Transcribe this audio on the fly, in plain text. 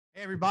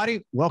Hey,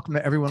 everybody. Welcome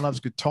to Everyone Loves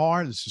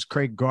Guitar. This is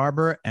Craig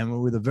Garber, and we're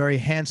with a very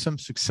handsome,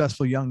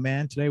 successful young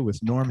man today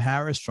with Norm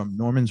Harris from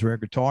Norman's Rare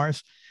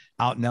Guitars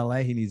out in LA.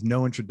 He needs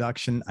no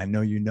introduction. I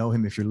know you know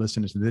him if you're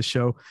listening to this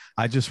show.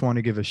 I just want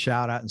to give a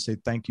shout out and say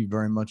thank you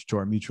very much to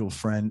our mutual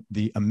friend,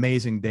 the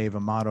amazing Dave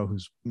Amato,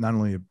 who's not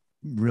only a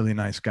really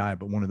nice guy,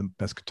 but one of the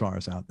best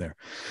guitarists out there.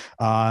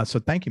 So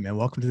thank you, man.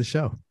 Welcome to the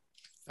show.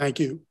 Thank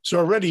you. So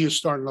already you're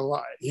starting to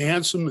lie. You're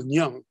handsome and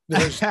young.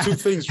 There's two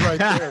things right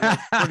there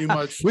that pretty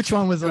much. Which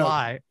one was a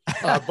lie?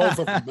 Both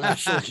of them,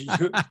 actually.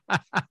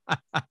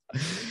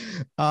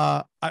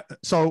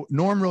 So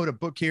Norm wrote a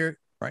book here,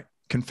 right?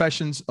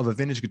 Confessions of a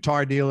Vintage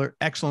Guitar Dealer.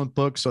 Excellent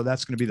book. So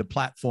that's going to be the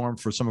platform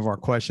for some of our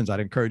questions.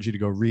 I'd encourage you to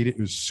go read it.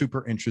 It was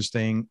super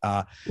interesting.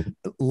 A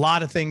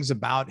lot of things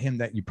about him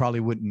that you probably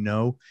wouldn't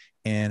know,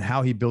 and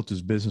how he built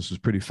his business was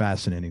pretty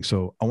fascinating.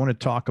 So I want to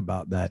talk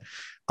about that.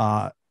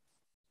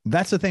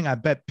 That's the thing I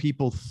bet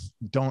people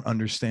don't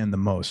understand the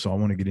most. So I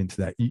want to get into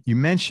that. You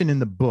mentioned in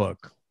the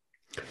book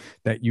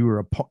that you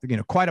were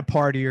quite a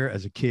partier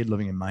as a kid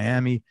living in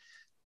Miami.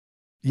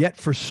 Yet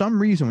for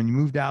some reason, when you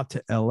moved out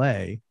to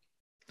LA,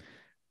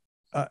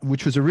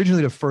 which was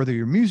originally to further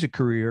your music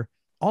career,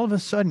 all of a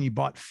sudden you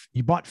bought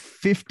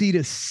 50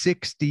 to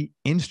 60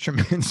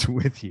 instruments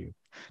with you,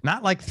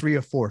 not like 3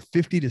 or 4,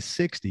 50 to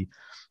 60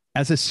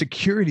 as a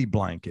security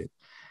blanket.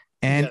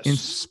 And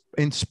yes,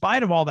 in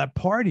spite of all that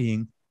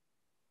partying,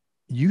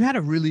 you had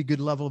a really good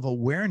level of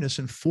awareness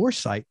and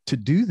foresight to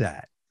do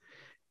that.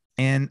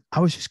 And I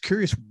was just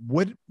curious,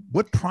 what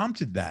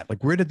prompted that?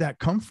 Like, where did that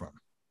come from?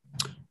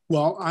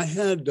 Well, I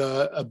had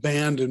a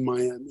band in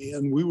Miami,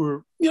 and we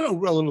were,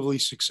 relatively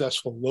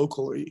successful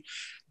locally.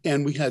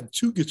 And we had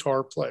 2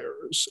 guitar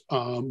players,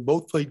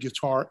 both played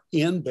guitar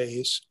and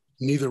bass.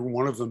 Neither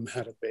one of them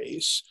had a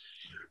bass.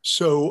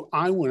 So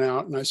I went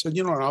out and I said,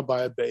 I'll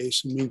buy a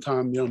bass. In the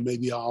meantime,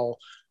 maybe I'll,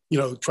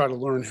 try to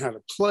learn how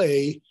to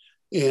play.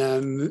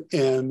 And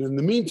in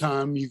the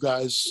meantime, you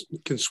guys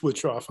can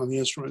switch off on the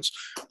instruments.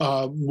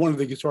 One of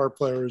the guitar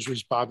players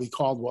was Bobby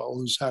Caldwell,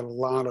 who's had a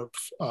lot of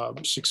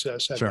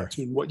success. Had that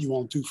tune, "What You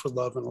Won't Do for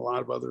Love," and a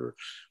lot of other,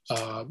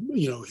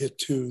 hit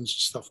tunes and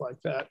stuff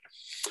like that.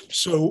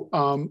 So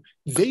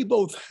they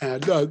both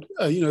had,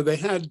 they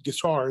had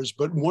guitars,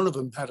 but one of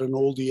them had an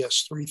old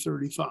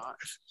ES-335.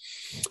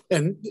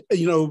 And,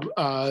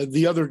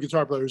 the other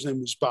guitar player's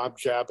name was Bob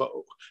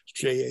Jabo,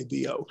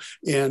 Jabo.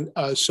 And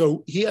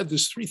so he had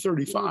this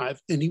 335,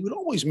 and he would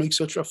always make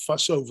such a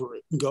fuss over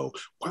it and go,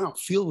 "Wow,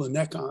 feel the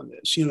neck on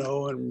this," and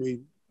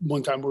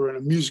one time we were in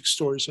a music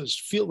store, he says,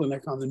 "Feel the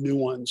neck on the new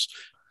ones.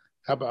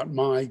 How about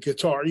my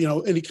guitar?"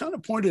 And he kind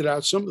of pointed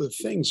out some of the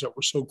things that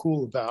were so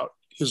cool about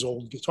his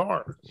old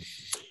guitar.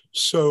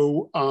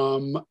 So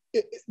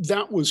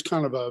that was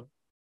kind of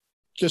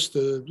just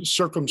a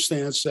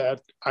circumstance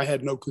that I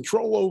had no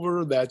control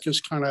over, that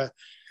just kind of,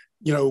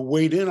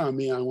 weighed in on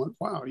me. I went,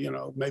 wow,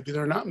 maybe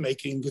they're not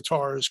making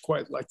guitars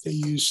quite like they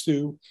used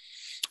to.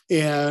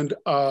 And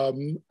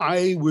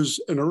I was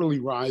an early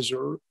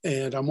riser,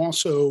 and I'm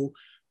also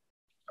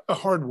a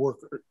hard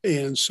worker.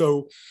 And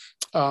so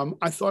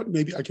I thought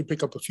maybe I could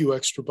pick up a few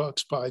extra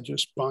bucks by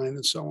just buying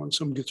and selling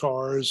some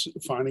guitars,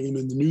 finding them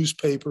in the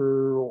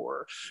newspaper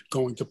or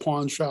going to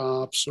pawn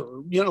shops,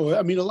 or, a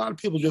lot of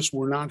people just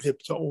were not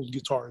hip to old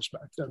guitars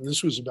back then.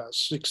 This was about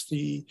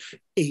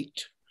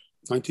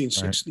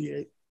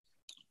 1968.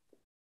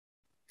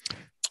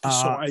 Right.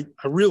 So I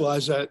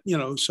realized that,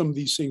 some of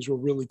these things were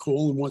really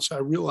cool. And once I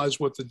realized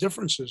what the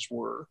differences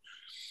were,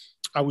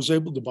 I was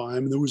able to buy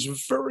them. And there was a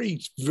very,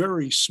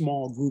 very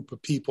small group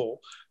of people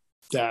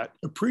that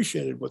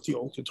appreciated what the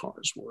old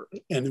guitars were.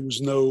 And there was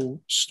no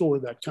store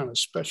that kind of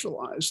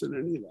specialized in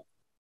any of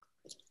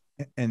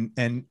that. And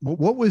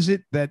what was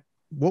the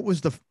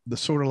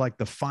sort of like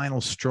the final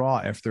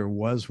straw, if there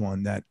was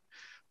one, that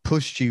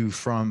pushed you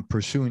from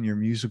pursuing your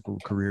musical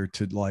career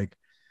to, like,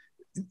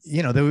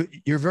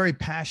 you're very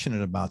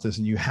passionate about this,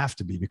 and you have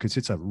to be, because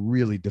it's a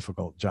really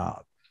difficult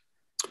job.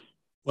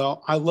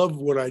 Well, I love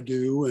what I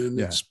do, and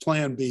it's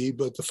plan B,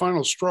 but the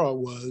final straw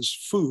was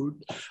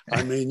food.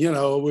 I mean,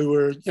 we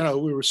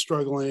were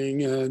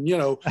struggling, and,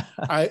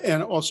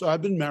 and also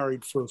I've been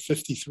married for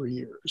 53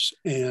 years.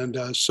 And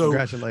so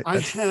That's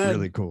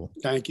really cool.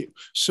 Thank you.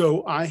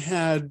 So I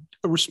had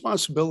a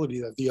responsibility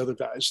that the other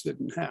guys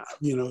didn't have,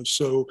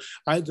 so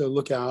I had to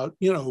look out,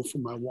 for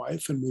my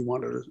wife, and we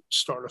wanted to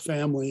start a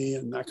family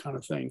and that kind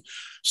of thing.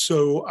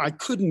 So I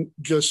couldn't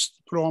just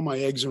put all my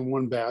eggs in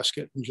one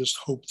basket and just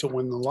hope to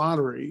win the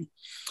lottery.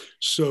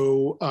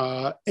 So,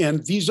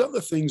 and these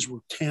other things were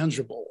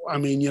tangible. I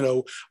mean,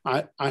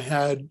 I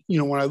had,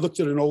 when I looked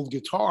at an old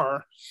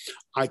guitar,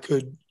 I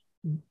could,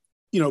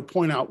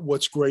 point out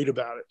what's great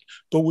about it.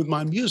 But with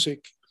my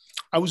music,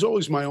 I was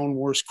always my own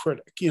worst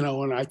critic,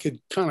 and I could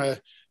kind of,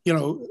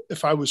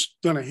 if I was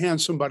going to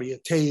hand somebody a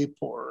tape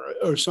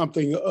or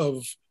something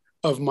of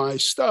my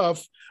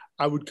stuff,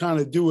 I would kind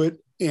of do it,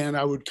 and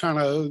I would kind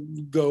of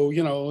go,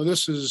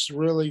 this is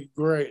really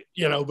great,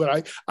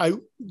 but I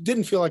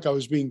didn't feel like I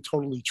was being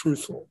totally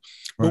truthful.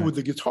 Right. But with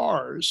the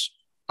guitars,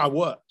 I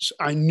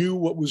knew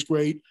what was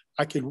great.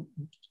 I could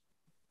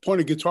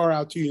point a guitar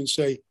out to you and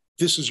say,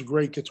 this is a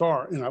great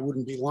guitar, and I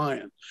wouldn't be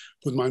lying.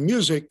 With my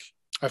music,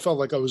 I felt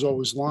like I was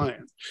always lying.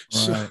 Right.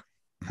 So,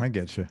 I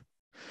get you.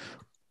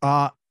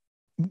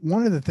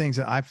 One of the things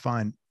that I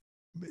find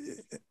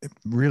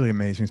really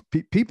amazing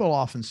is people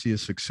often see a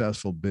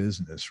successful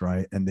business,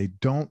 right? And they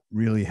don't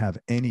really have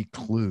any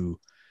clue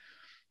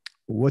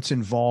what's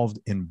involved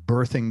in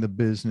birthing the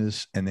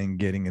business and then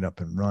getting it up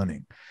and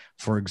running.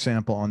 For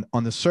example,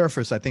 on the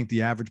surface, I think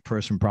the average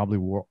person probably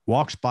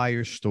walks by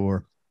your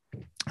store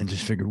and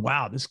just figured,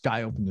 wow, this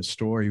guy opened the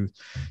store. He was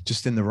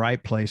just in the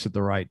right place at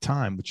the right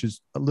time, which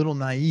is a little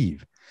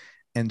naive.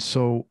 And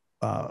so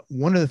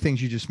one of the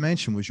things you just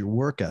mentioned was your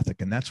work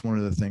ethic. And that's one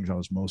of the things I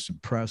was most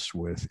impressed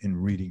with in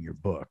reading your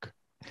book.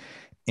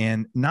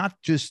 And not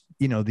just,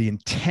 the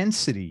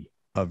intensity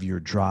of your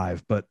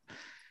drive, but,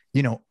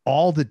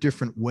 all the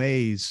different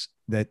ways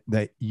that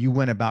you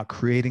went about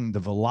creating the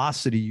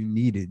velocity you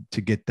needed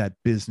to get that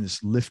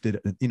business lifted,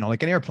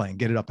 like an airplane,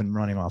 get it up and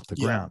running off the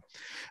ground.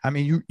 I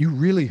mean, you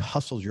really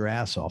hustled your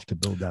ass off to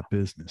build that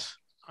business.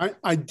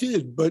 I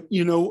did, but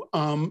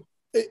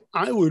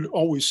I would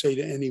always say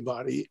to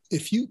anybody,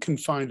 if you can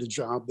find a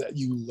job that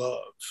you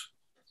love,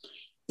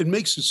 it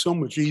makes it so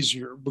much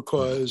easier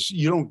because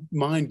you don't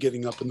mind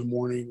getting up in the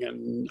morning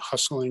and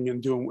hustling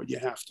and doing what you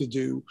have to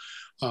do.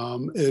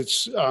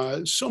 It's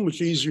so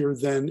much easier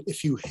than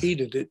if you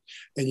hated it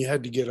and you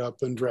had to get up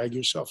and drag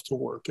yourself to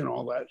work and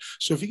all that.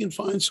 So if you can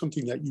find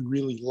something that you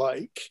really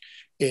like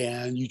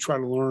and you try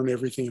to learn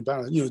everything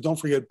about it, don't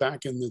forget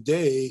back in the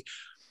day,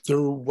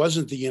 there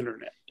wasn't the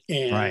internet.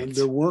 And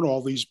there weren't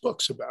all these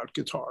books about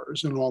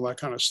guitars and all that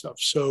kind of stuff.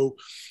 So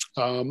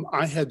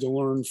I had to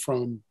learn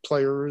from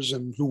players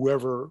and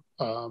whoever,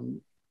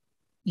 could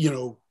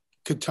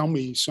tell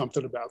me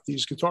something about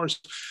these guitars.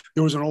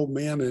 There was an old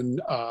man in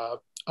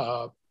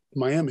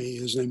Miami.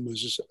 His name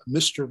was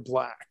Mr.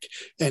 Black.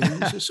 And he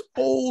was this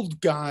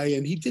old guy,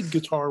 and he did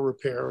guitar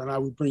repair. And I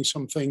would bring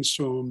some things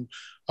to him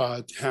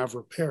to have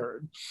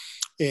repaired.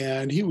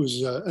 And he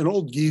was an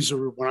old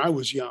geezer when I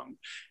was young.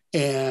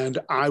 And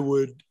I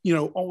would,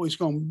 always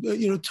go,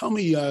 tell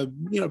me,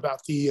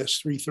 about the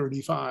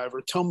ES335,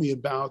 or tell me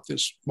about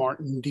this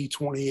Martin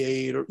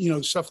D28, or,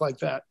 stuff like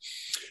that.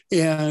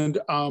 And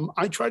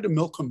I tried to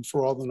milk him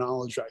for all the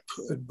knowledge I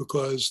could,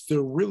 because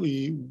there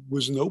really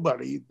was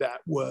nobody that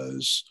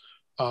was,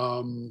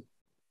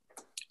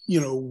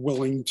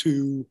 willing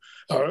to,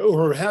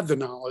 or had the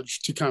knowledge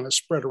to kind of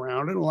spread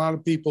around. And a lot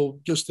of people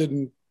just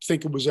didn't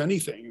think it was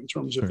anything in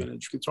terms of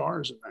vintage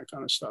guitars and that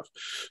kind of stuff.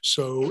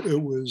 So it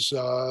was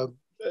a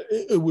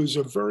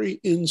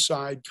very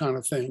inside kind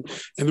of thing.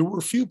 And there were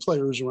a few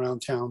players around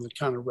town that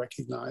kind of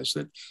recognized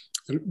it.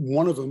 And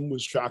one of them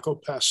was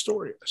Jaco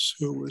Pastorius,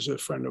 who was a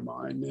friend of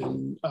mine.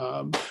 And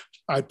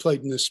I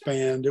played in this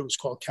band. It was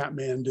called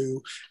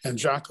Kathmandu. And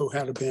Jaco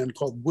had a band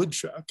called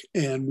Woodchuck.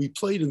 And we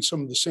played in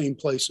some of the same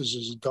places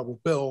as a double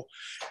bill.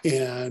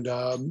 And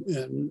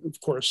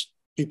of course,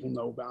 people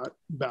know about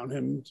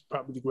him. He's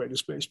probably the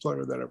greatest bass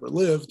player that ever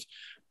lived.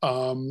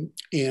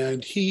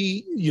 And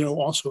he,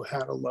 also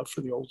had a love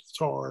for the old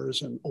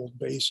guitars and old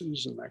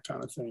basses and that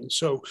kind of thing.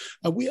 So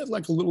we had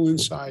like a little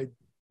inside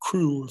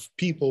crew of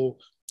people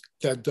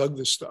that dug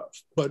this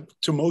stuff. But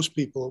to most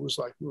people, it was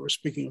like we were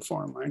speaking a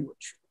foreign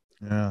language.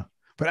 Yeah.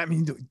 But I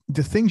mean,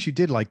 the things you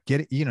did, like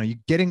you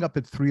getting up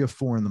at 3 or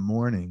 4 in the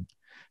morning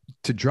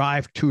to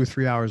drive 2 or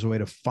 3 hours away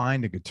to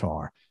find a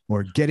guitar,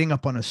 or getting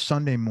up on a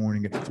Sunday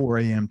morning at 4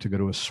 a.m. to go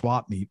to a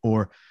swap meet,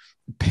 or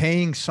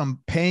paying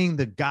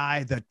the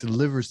guy that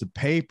delivers the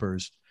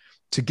papers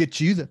to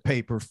get you the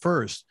paper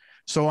first.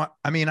 So,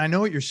 I mean, I know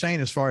what you're saying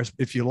as far as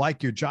if you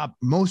like your job.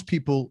 Most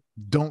people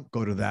don't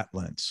go to that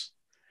lens.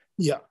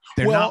 Yeah.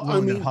 They're not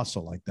willing to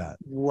hustle like that.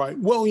 Right.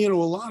 Well, a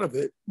lot of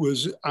it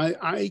was,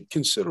 I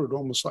consider it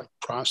almost like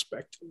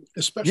prospecting,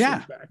 especially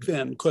back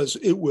then, because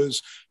it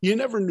was, you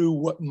never knew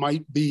what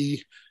might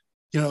be,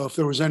 if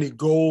there was any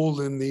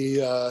gold in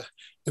the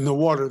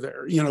water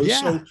there,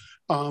 so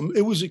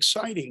it was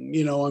exciting,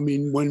 I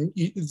mean, when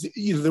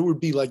there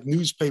would be like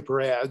newspaper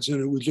ads and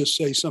it would just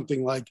say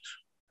something like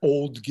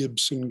old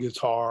Gibson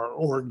guitar,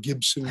 or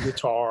Gibson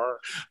guitar,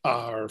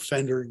 or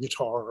Fender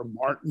guitar, or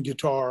Martin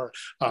guitar.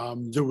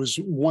 There was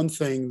one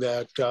thing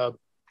that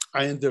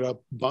I ended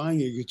up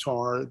buying a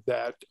guitar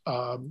that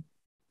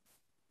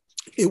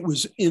it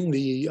was in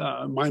the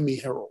Miami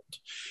Herald,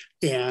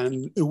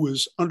 and it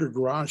was under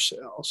garage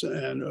sales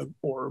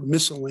or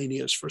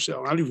miscellaneous for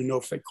sale. I don't even know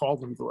if they called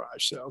them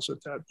garage sales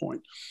at that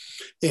point.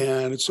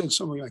 And it said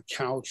something like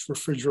couch,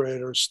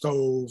 refrigerator,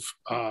 stove,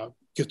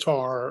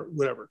 guitar,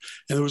 whatever.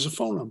 And there was a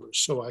phone number.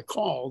 So I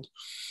called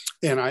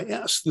and I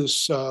asked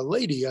this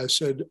lady, I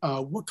said,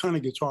 what kind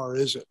of guitar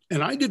is it?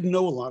 And I didn't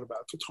know a lot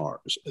about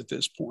guitars at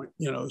this point,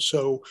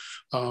 so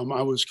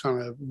I was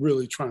kind of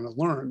really trying to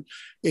learn.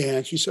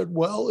 And she said,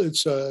 well,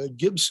 it's a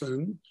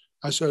Gibson.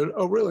 I said,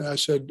 oh, really? I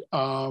said,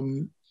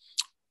 can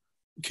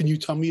you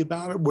tell me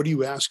about it? What are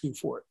you asking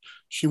for it?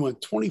 She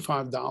went,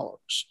 $25.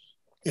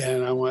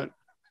 And I went,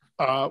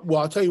 well,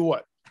 I'll tell you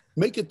what,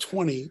 make it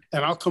 20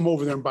 and I'll come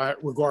over there and buy it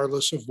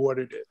regardless of what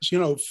it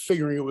is,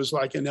 figuring it was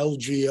like an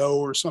LGO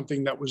or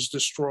something that was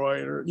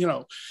destroyed, or,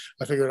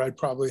 I figured I'd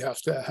probably have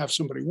to have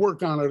somebody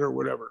work on it or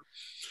whatever.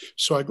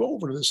 So I go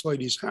over to this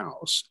lady's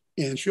house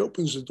and she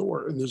opens the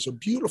door and there's a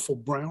beautiful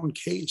brown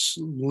case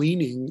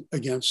leaning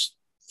against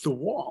the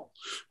wall.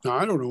 Now,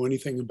 I don't know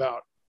anything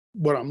about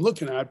what I'm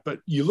looking at, but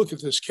you look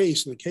at this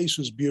case and the case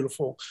was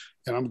beautiful.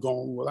 And I'm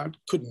going, well, that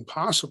couldn't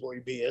possibly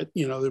be it.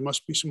 There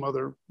must be some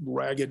other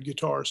ragged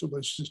guitar.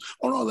 Somebody says,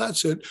 oh, no,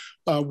 that's it.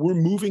 We're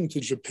moving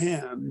to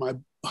Japan. My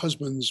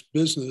husband's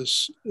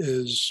business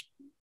is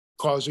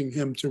causing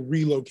him to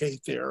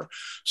relocate there.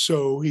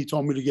 So he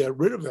told me to get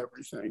rid of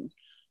everything.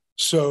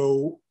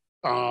 So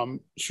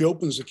she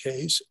opens the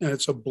case and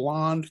it's a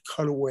blonde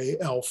cutaway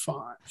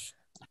L5.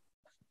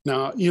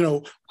 Now,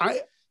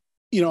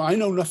 I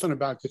know nothing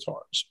about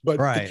guitars, but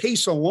the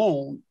case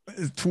alone,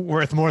 it's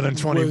worth more than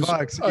 20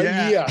 bucks.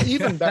 Yeah,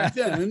 even back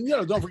then. And,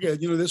 don't forget,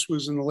 this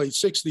was in the late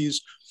 60s.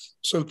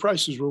 So the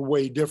prices were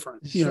way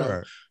different,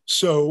 Sure.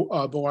 So,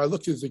 but when I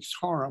looked at the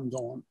guitar, I'm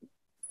going,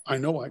 I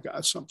know I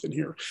got something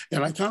here.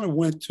 And I kind of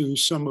went to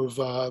some of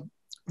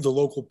the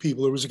local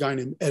people. There was a guy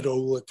named Ed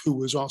Olick who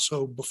was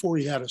also, before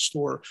he had a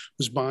store,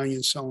 was buying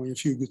and selling a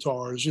few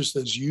guitars just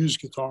as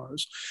used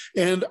guitars.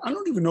 And I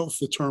don't even know if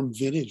the term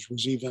vintage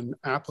was even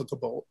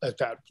applicable at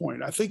that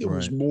point. I think it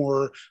was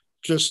more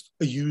just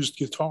a used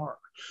guitar.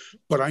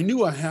 But I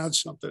knew I had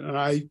something, and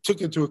I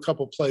took it to a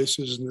couple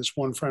places, and this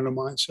one friend of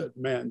mine said,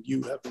 man,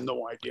 you have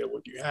no idea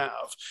what you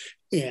have.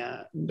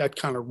 And that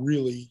kind of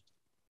really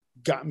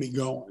got me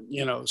going,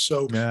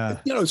 so,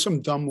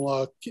 some dumb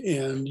luck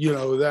and,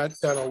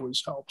 that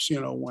always helps,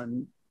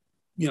 when,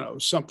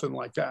 something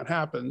like that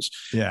happens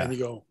and you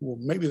go, well,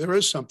 maybe there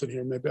is something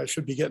here. Maybe I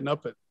should be getting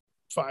up at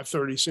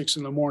 5:36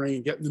 in the morning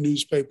and getting the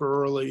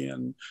newspaper early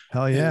and,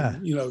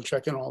 and,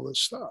 checking all this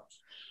stuff.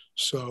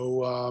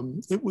 So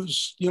it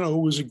was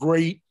a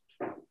great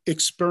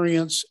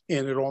experience.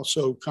 And it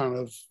also kind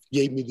of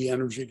gave me the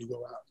energy to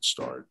go out and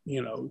start,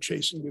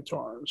 chasing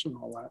guitars and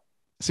all that.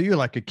 So you're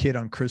like a kid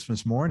on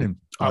Christmas morning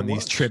on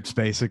these trips,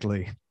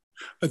 basically.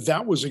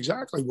 That was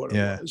exactly what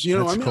it was.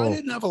 Cool. I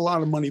didn't have a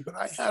lot of money, but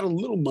I had a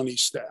little money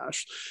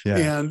stashed. Yeah.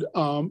 And,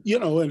 and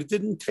it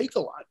didn't take a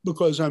lot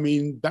because,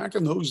 back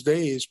in those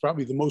days,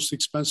 probably the most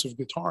expensive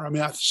guitar.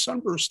 I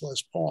Sunburst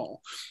Les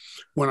Paul,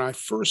 when I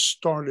first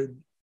started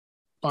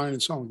buying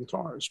and selling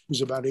guitars, was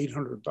about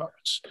 $800.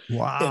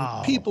 Wow.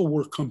 And people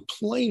were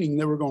complaining.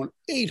 They were going,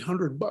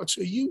 $800?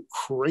 Are you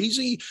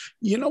crazy?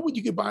 You know what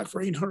you could buy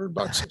for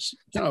 $800?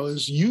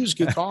 This used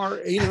guitar,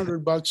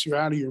 $800, you're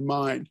out of your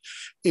mind.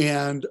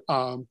 And,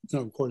 of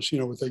course,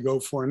 what they go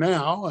for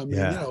now.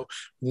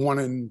 One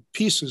in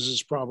pieces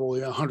is probably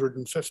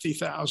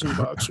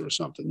 $150,000 or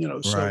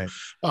something, so,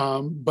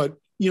 but,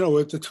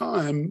 at the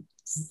time,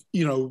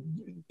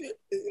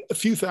 a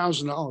few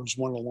 $1,000s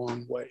went a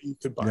long way. You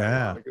could buy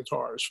a lot of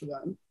guitars for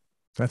that.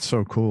 That's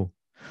so cool.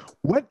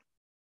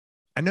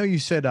 I know you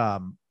said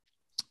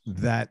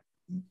that,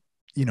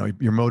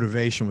 your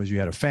motivation was you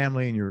had a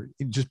family and you're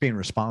just being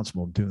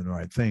responsible and doing the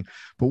right thing.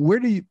 But where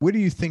do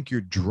you think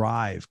your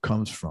drive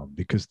comes from?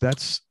 Because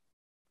that's,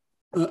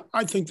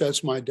 I think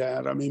that's my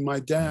dad. My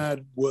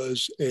dad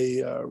was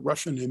a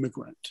Russian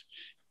immigrant.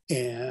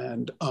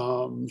 And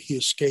he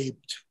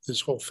escaped. His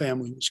whole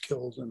family was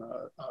killed in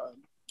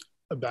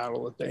a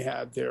battle that they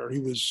had there. He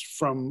was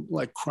from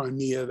like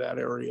Crimea, that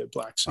area,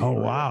 Black Sea. Oh,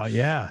 area. wow.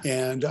 Yeah.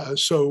 And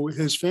so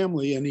his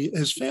family,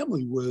 his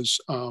family was,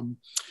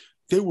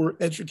 they were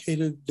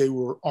educated. They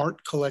were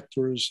art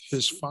collectors.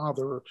 His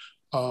father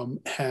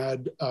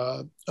had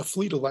a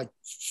fleet of like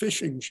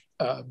fishing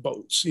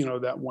boats,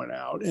 that went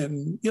out.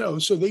 And,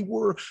 so they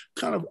were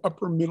kind of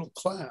upper middle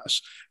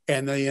class.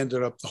 And they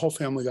ended up, the whole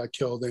family got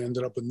killed. They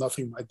ended up with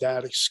nothing. My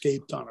dad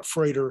escaped on a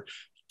freighter,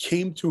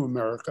 came to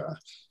America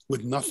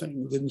with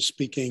nothing, didn't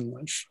speak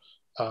English,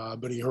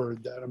 but he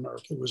heard that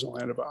America was a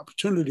land of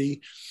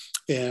opportunity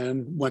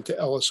and went to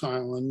Ellis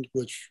Island,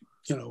 which,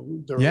 there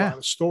are a lot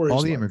of stories.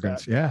 All the like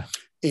immigrants. that.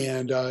 Yeah.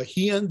 And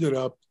he ended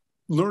up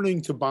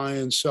learning to buy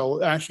and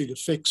sell, actually to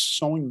fix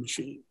sewing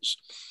machines.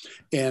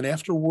 And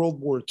after World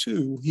War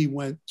II, he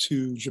went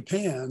to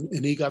Japan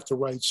and he got the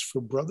rights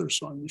for Brothers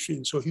Sewing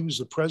Machine. So he was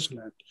the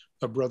president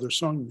of Brothers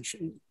Sewing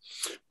Machine.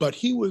 But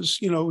he was,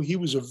 he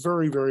was a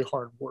very, very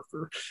hard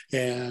worker.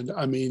 And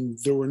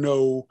there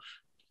were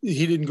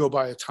he didn't go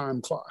by a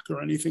time clock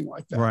or anything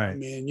like that. Right.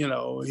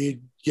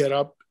 He'd get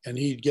up and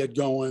he'd get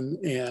going.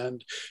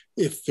 And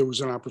if there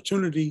was an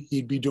opportunity,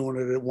 he'd be doing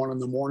it at 1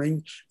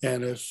 a.m.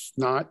 And if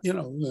not,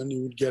 then he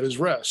would get his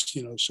rest,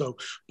 so,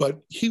 but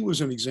he was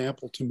an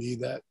example to me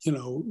that,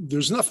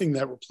 there's nothing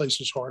that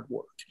replaces hard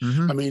work.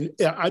 Mm-hmm.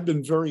 I've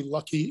been very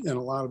lucky in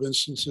a lot of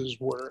instances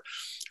where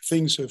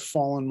things have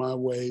fallen my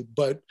way,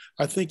 but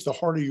I think the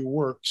harder you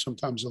work,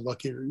 sometimes the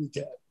luckier you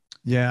get.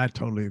 Yeah, I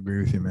totally agree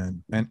with you,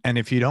 man. And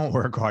if you don't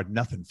work hard,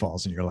 nothing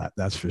falls in your lap.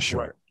 That's for sure.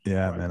 Right.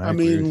 Yeah, right.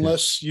 Man.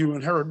 Unless you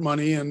inherit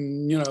money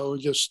and,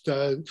 just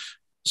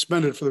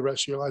spend it for the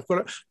rest of your life.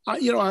 But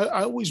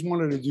I always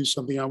wanted to do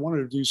something. I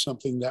wanted to do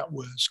something that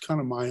was kind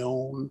of my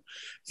own.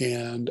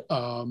 And,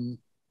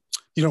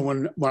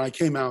 when I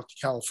came out to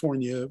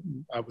California,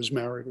 I was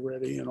married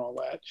already and all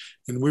that.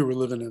 And we were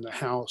living in a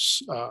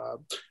house.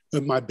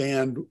 My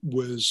band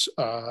was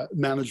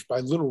managed by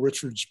Little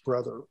Richard's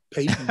brother,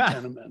 Peyton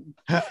Penniman.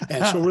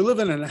 And so we're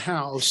living in a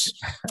house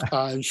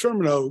in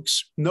Sherman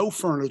Oaks, no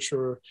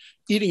furniture,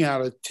 eating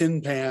out of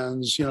tin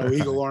pans,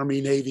 Eagle Army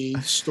Navy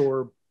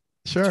store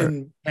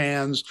tin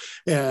pans,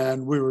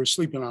 and we were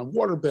sleeping on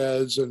water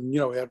beds, and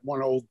we had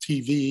one old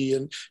TV,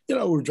 and we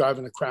were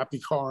driving a crappy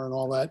car and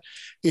all that.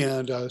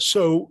 And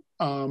so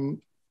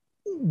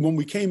when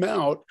we came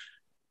out,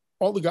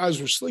 all the guys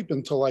were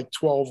sleeping till like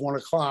 12, 1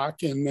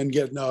 o'clock, and then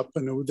getting up,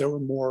 and there were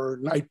more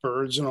night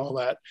birds and all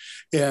that.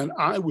 And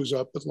I was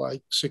up at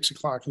like 6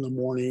 o'clock in the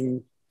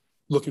morning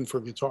looking for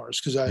guitars,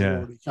 because I had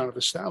already kind of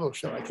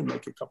established that I could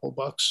make a couple of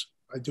bucks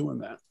by doing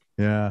that.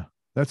 Yeah.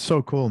 That's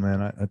so cool,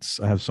 man.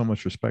 I have so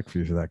much respect for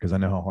you for that, because I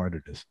know how hard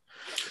it is.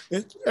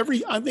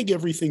 I think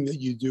everything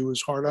that you do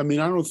is hard. I mean,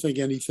 I don't think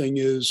anything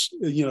is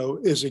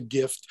a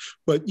gift,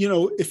 but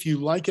if you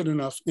like it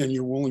enough and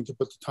you're willing to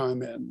put the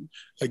time in,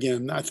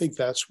 again, I think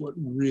that's what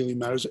really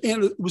matters.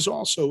 And it was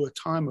also a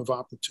time of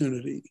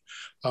opportunity.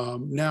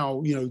 Now,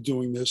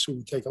 doing this, it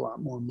would take a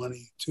lot more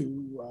money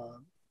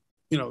to,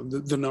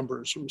 the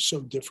numbers are so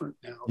different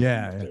now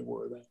than they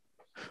were then.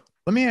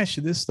 Let me ask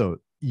you this though.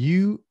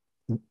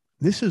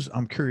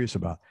 I'm curious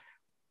about,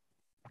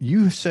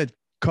 you said a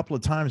couple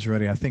of times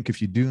already, I think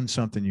if you're doing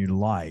something you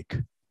like,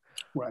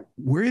 right?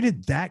 Where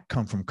did that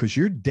come from? Because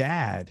your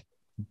dad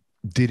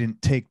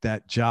didn't take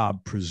that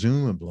job,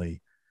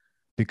 presumably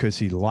because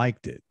he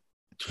liked it.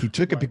 He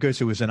took it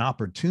because it was an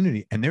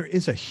opportunity. And there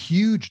is a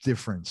huge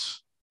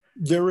difference.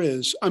 There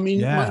is. I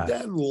mean, my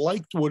dad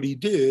liked what he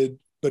did,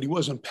 but he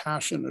wasn't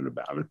passionate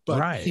about it.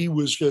 But he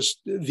was just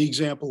the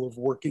example of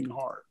working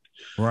hard.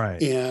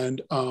 Right. And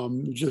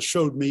just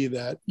showed me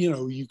that,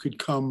 you could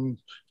come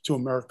to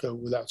America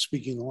without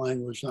speaking the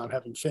language, not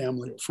having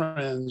family or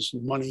friends,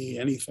 money,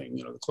 anything,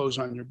 the clothes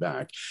on your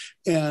back.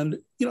 And,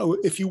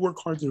 if you work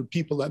hard, there are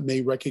people that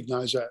may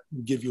recognize that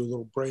and give you a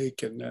little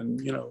break. And then,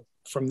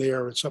 from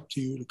there, it's up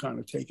to you to kind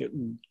of take it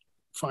and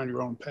find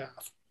your own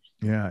path.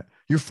 Yeah.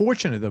 You're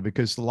fortunate, though,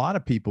 because a lot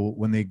of people,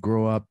 when they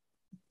grow up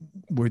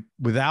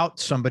without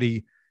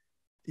somebody,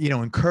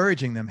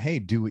 encouraging them, hey,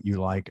 do what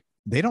you like,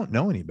 they don't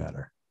know any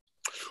better.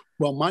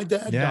 Well, my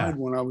dad died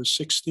when I was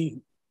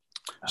 16.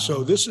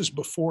 So this is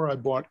before I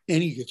bought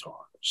any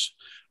guitars.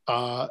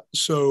 But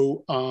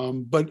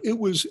it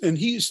was, and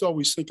he used to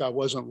always think I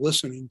wasn't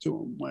listening to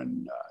him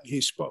when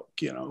he spoke,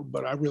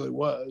 but I really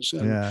was.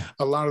 And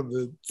a lot of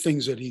the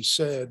things that he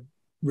said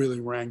really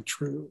rang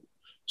true.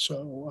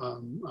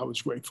 So I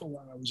was grateful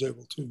that I was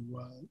able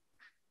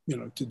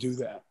to, to do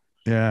that.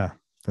 Yeah,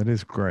 that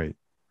is great.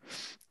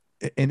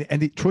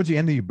 And towards the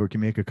end of your book, you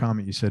make a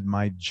comment. You said,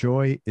 "My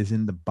joy is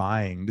in the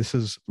buying." This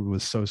was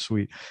so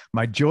sweet.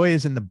 "My joy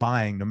is in the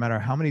buying. No matter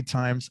how many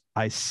times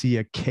I see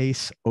a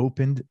case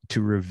opened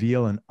to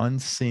reveal an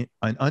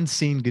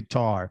unseen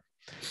guitar,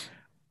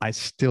 I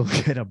still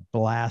get a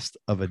blast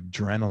of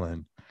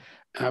adrenaline."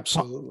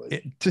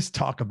 Absolutely.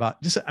 Talk about,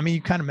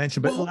 you kind of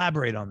mentioned, but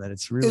elaborate on that.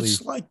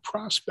 It's like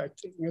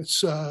prospecting.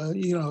 It's,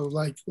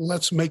 like,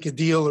 let's make a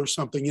deal or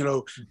something,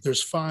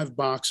 there's 5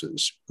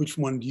 boxes. Which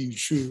one do you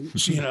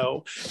choose,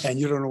 and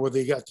you don't know whether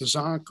you got the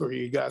Zonk or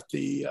you got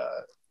the,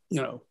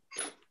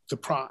 the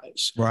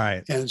prize.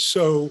 Right. And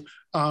so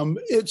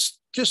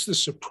it's just the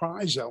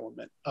surprise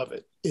element of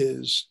it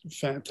is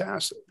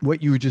fantastic.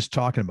 What you were just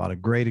talking about, a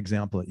great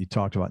example that you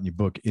talked about in your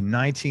book. In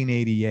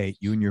 1988,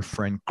 you and your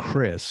friend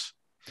Chris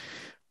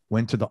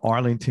went to the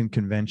Arlington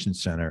Convention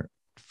Center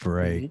for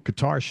a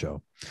guitar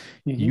show.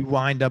 You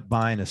wind up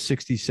buying a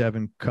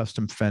 67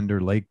 custom Fender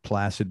Lake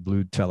Placid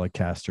Blue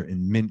Telecaster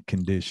in mint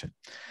condition.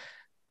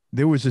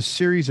 There was a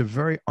series of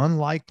very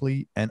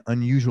unlikely and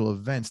unusual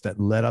events that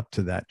led up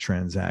to that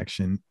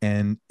transaction.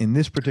 And in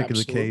this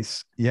particular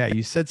case,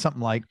 you said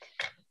something like,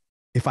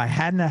 if I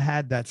hadn't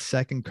had that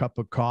second cup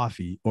of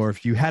coffee, or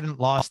if you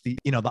hadn't lost the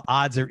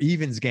odds or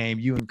evens game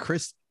you and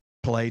Chris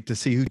play to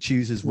see who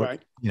chooses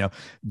what,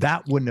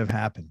 that wouldn't have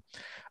happened.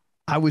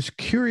 I was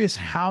curious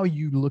how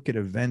you look at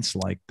events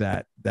like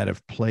that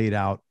have played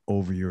out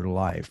over your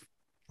life.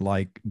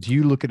 Like, do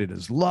you look at it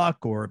as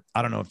luck, or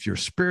I don't know if you're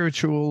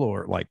spiritual,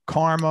 or like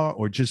karma,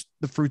 or just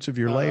the fruits of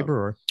your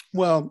labor? Or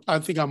well, I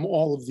think I'm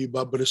all of the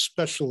above, but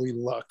especially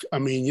luck. I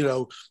mean,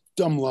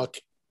 dumb luck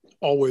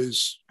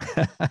always,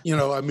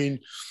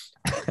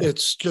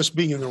 it's just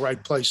being in the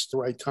right place at the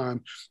right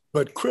time.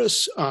 But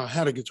Chris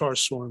had a guitar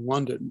store in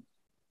London,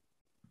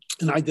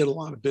 and I did a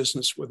lot of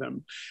business with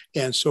him.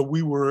 And so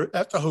we were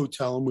at the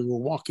hotel and we were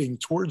walking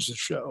towards the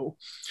show,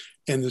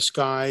 and this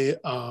guy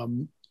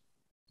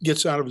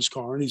gets out of his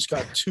car and he's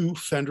got 2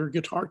 Fender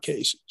guitar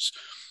cases.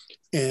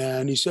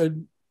 And he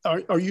said,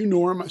 are you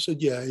Norm? I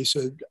said, yeah. He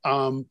said,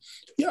 I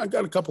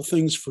got a couple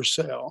things for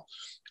sale.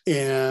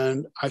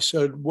 And I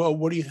said, well,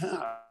 what do you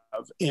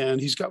have?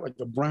 And he's got like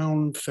a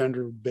brown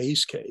Fender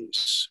bass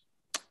case.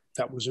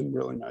 that was in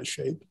really nice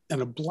shape,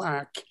 and a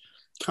black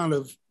kind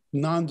of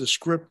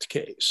nondescript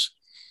case.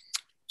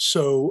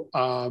 So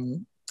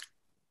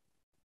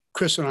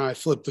Chris and I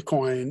flipped the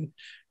coin,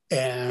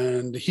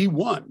 and he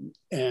won.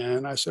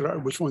 And I said, all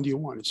right, which one do you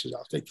want? He says,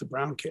 I'll take the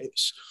brown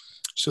case.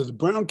 So the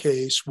brown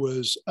case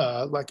was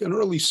like an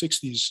early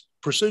 60s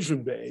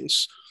precision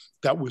bass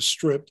that was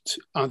stripped.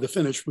 The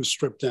finish was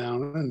stripped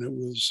down, and it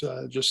was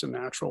just a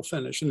natural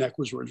finish. The neck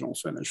was original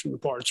finish, and the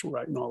parts were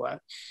right and all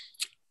that.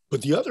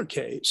 But the other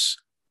case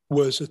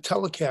was a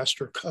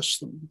Telecaster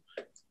custom,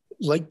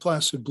 Lake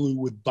Placid blue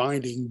with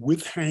binding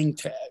with hang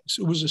tags.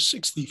 It was a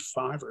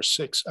 65 or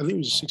 6. I think it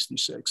was a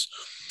 66.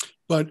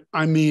 But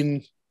I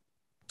mean,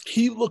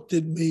 he looked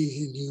at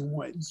me and he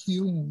went,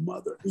 you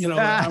mother, you know,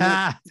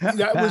 I mean,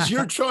 that was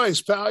your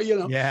choice, pal, you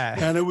know. Yeah.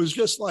 And it was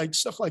just like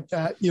stuff like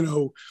that, you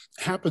know,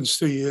 happens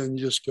to you and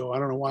you just go, I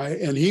don't know why.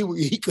 And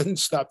he couldn't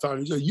stop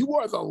talking. He said, you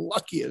are the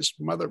luckiest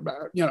mother,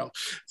 you know.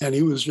 And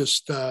he was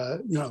just,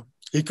 you know,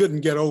 he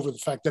couldn't get over the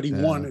fact that he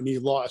won and he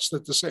lost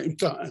at the same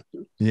time.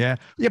 Yeah.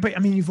 Yeah. But I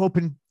mean, you've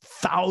opened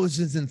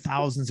thousands and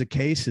thousands of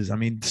cases. I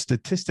mean,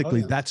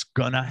 statistically, that's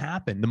going to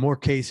happen. The more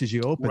cases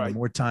you open, the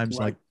more times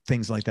like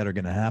things like that are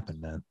going to happen,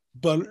 man.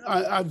 But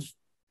I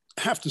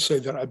have to say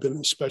that I've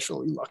been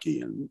especially lucky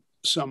in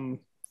some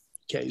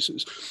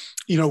cases.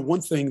 You know,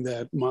 one thing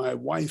that my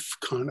wife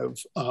kind of,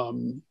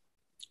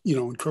 you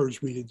know,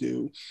 encouraged me to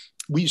do,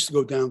 we used to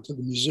go down to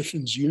the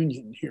Musicians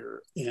Union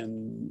here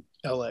in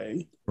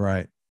LA.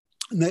 Right.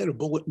 And they had a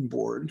bulletin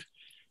board,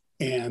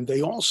 and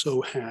they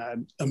also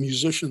had a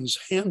musician's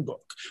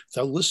handbook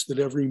that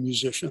listed every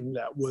musician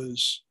that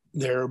was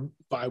there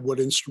by what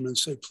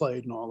instruments they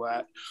played and all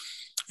that.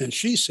 And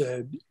she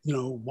said, you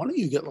know, why don't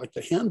you get like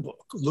the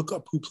handbook, look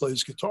up who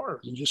plays guitar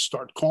and just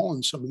start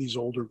calling some of these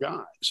older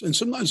guys. And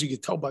sometimes you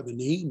could tell by the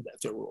name that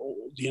they were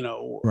old, you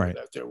know, or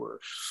that they were,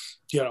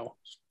 you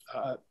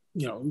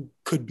know,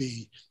 could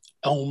be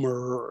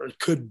Elmer, or it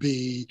could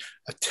be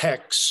a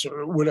Tex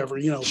or whatever,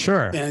 you know.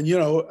 Sure. And, you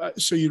know,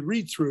 so you'd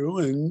read through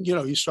and, you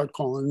know, you start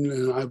calling,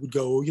 and I would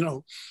go, you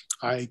know,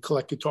 I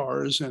collect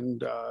guitars,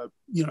 and,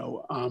 you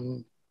know,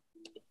 I'm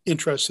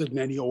interested in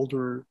any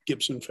older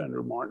Gibson,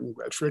 Fender, Martin,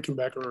 Gretsch,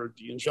 Rickenbacker, or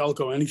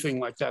D'Angelico,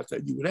 anything like that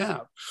that you would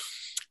have.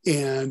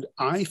 And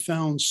I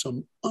found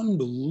some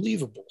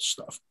unbelievable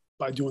stuff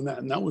by doing that.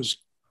 And that was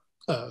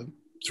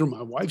through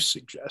my wife's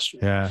suggestion.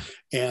 Yeah.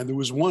 And there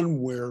was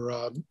one where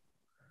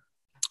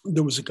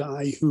there was a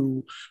guy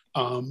who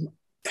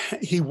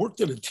he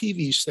worked at a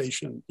TV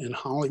station in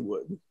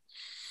Hollywood.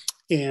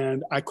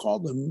 And I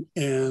called him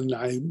and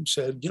I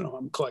said, you know,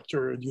 I'm a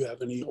collector. Do you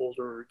have any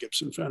older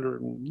Gibson, Fender?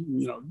 And,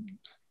 you know,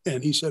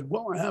 and he said,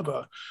 well, I have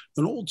an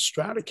old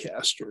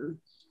Stratocaster.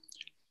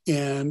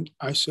 And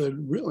I said,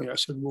 really? I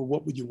said, well,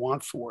 what would you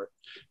want for it?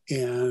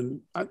 And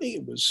I think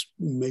it was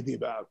maybe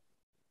about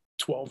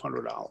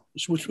 $1,200,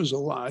 which was a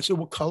lot. I said,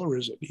 what color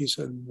is it? He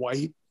said,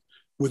 white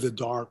with a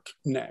dark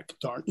neck,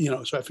 you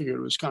know, so I figured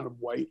it was kind of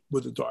white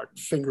with a dark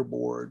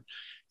fingerboard.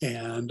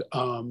 And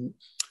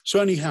so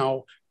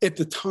anyhow, at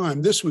the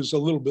time, this was a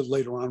little bit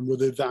later on where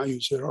the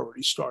values had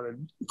already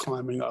started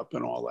climbing up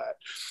and all that.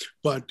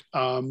 But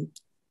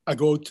I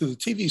go to the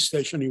TV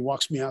station, he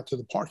walks me out to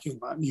the parking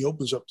lot, and he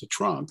opens up the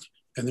trunk,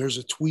 and there's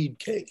a tweed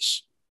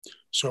case.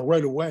 So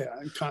right away,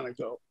 I kind of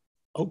go,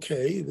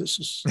 okay, this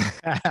is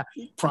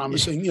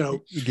promising, you know.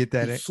 You get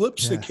that. He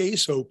flips the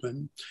case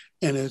open,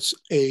 and it's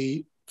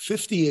a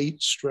 58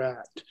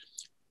 Strat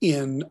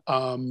in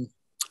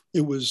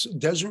it was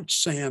desert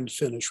sand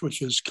finish,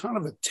 which is kind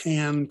of a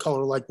tan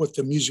color, like what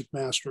the Music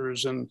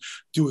Masters and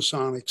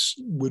Duosonics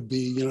would be,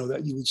 you know,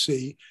 that you would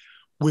see,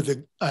 with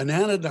an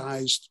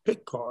anodized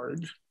pick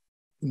guard,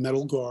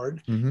 metal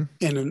guard, and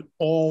an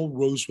all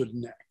rosewood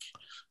neck.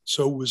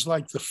 So it was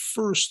like the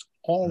first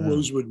all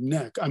rosewood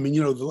neck. I mean,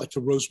 you know, like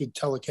the rosewood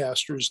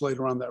Telecasters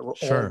later on that were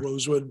all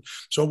rosewood.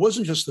 So it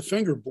wasn't just the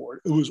fingerboard,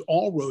 it was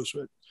all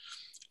rosewood.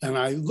 And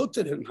I looked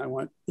at it and I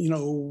went, you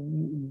know,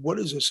 what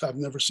is this? I've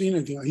never seen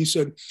anything. He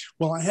said,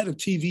 well, I had a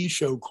TV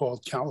show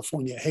called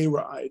California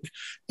Hayride,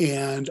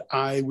 and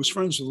I was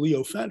friends with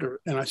Leo Fender.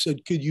 And I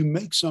said, could you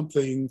make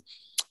something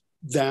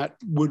that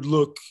would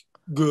look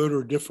good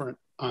or different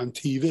on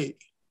TV?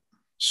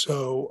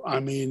 So, I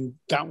mean,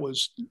 that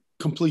was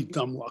complete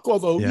dumb luck.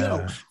 Although, you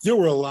know, there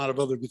were a lot of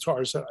other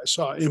guitars that I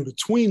saw in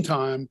between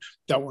time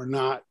that were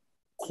not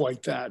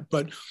quite that,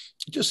 but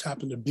it just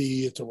happened to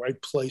be at the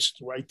right place at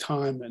the right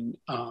time. And,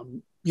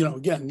 you know,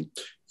 again,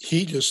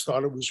 he just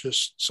thought it was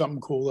just something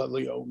cool that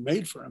Leo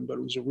made for him, but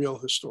it was a real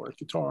historic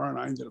guitar. And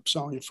I ended up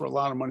selling it for a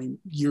lot of money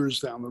years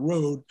down the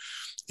road.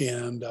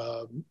 And,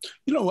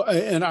 you know,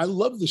 and I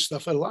love this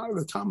stuff. A lot of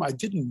the time I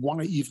didn't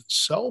want to even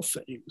sell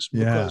things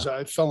because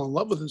I fell in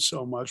love with it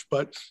so much,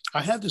 but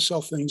I had to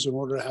sell things in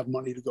order to have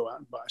money to go out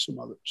and buy some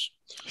others.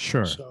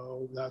 Sure.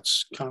 So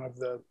that's kind of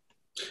the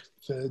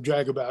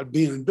drag about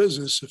being in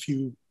business. If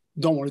you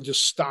don't want to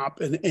just stop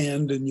and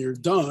end and you're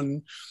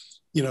done,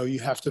 you know, you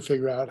have to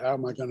figure out, how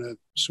am I going to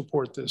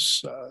support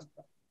this,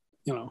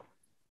 you know,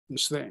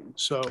 this thing.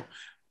 So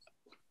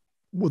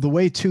Well, the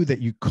way too that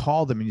you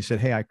called them and you said,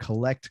 "Hey, I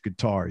collect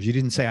guitars." You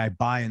didn't say I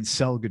buy and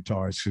sell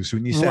guitars. Because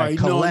when you say I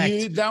collect,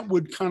 no, that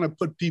would kind of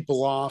put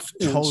people off.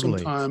 And totally.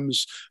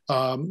 sometimes,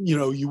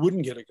 you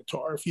wouldn't get a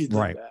guitar if you did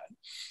Right. that.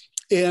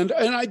 And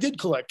I did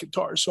collect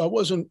guitars, so I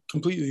wasn't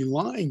completely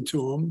lying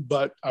to them,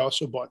 but I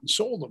also bought and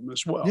sold them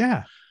as well.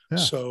 Yeah. Yeah.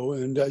 So,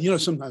 and,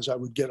 sometimes I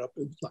would get up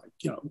at like,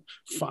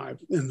 5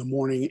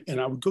 a.m. and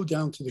I would go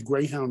down to the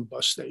Greyhound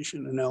bus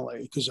station in LA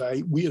because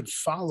we had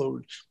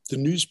followed the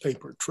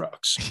newspaper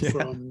trucks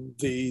from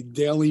the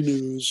Daily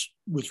News,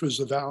 which was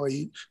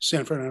the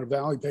San Fernando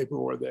Valley paper,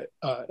 or the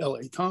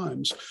LA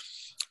Times.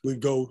 We'd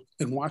go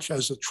and watch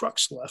as the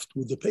trucks left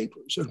with the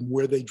papers and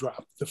where they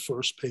dropped the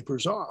first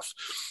papers off.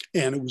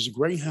 And it was a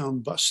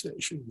Greyhound bus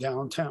station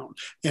downtown.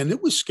 And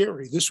it was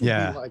scary. This would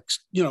be like,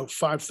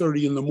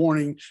 5:30 in the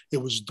morning. It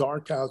was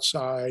dark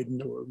outside and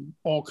there were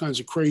all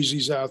kinds of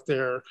crazies out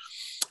there.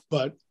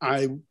 But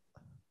I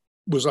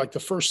was like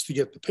the first to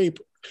get the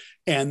paper.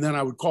 And then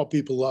I would call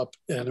people up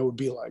and it would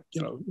be like,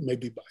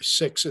 maybe by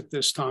 6 at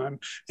this time.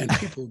 And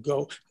people would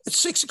go, it's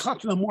 6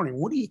 o'clock in the morning.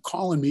 What are you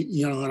calling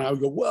me? And I would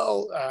go,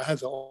 well, I had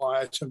to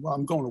lie. I said, well,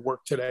 I'm going to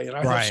work today and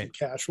I have some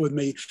cash with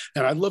me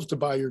and I'd love to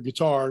buy your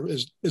guitar.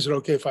 Is it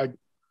okay if I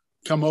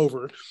come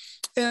over?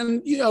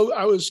 And,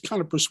 I was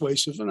kind of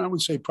persuasive and I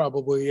would say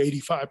probably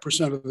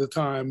 85% of the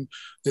time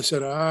they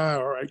said,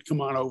 all right,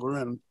 come on over.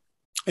 And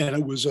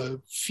it was a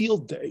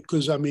field day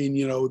because, there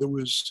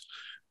was,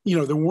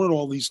 there weren't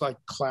all these like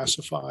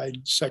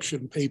classified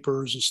section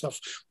papers and stuff.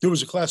 There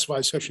was a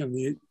classified section in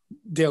the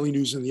Daily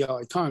News and the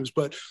LA Times,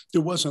 but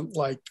there wasn't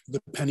like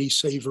the penny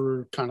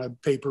saver kind of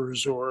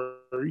papers or,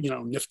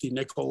 Nifty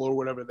Nickel or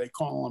whatever they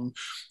call them,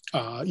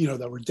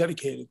 that were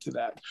dedicated to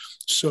that.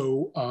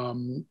 So,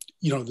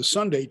 the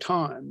Sunday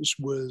Times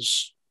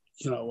was,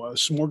 a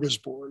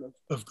smorgasbord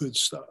of good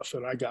stuff.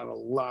 And I got a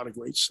lot of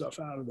great stuff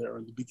out of there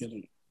in the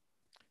beginning.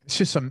 It's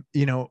just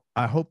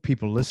I hope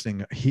people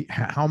listening,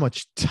 how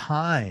much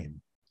time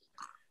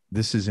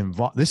this is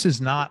involved. This is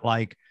not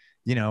like,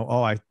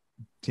 I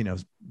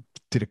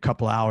did a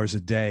couple hours a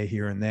day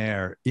here and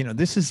there.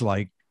 This is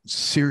like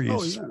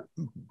serious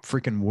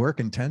freaking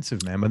work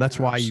intensive, man. But that's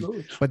why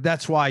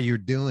that's why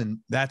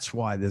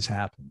this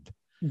happened.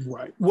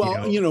 Right. Well,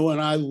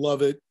 and I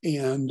love it.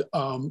 And,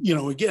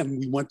 again,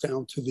 we went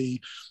down to the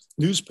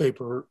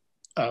newspaper,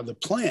 the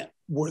plant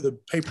where the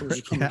papers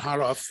are coming hot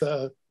off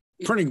the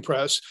printing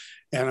press,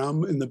 and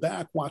I'm in the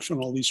back watching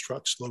all these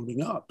trucks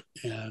loading up.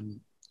 And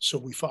so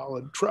we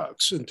followed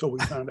trucks until we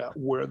found out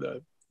where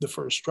the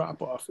first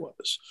drop off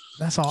was.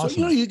 That's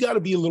awesome. So, you got to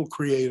be a little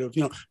creative.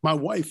 My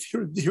wife,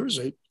 here's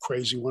a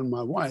crazy one.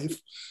 My wife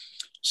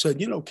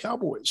said,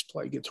 cowboys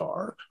play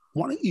guitar.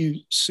 Why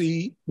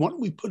don't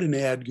we put an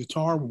ad,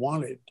 guitar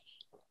wanted,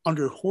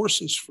 under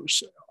horses for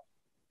sale?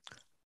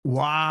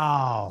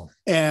 Wow.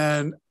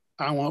 And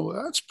I went,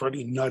 well, that's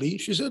pretty nutty.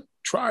 She said,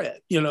 try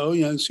it,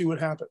 and see what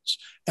happens.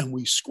 And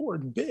we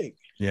scored big.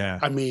 Yeah.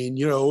 And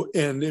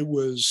it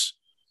was,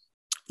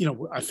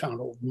 I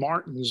found old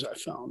Martins, I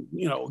found,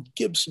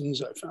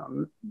 Gibsons, I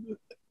found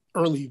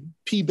early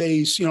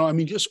P-bass,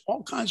 just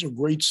all kinds of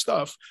great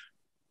stuff.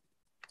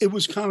 It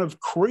was kind of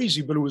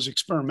crazy, but it was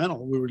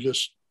experimental. We were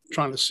just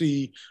trying to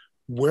see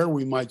where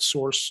we might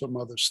source some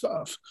other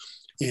stuff.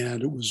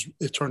 And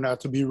it turned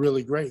out to be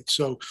really great.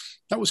 So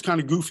that was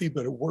kind of goofy,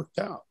 but it worked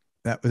out.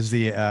 That was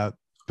the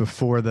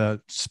before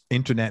the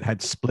internet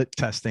had split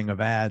testing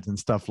of ads and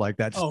stuff like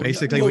that. That's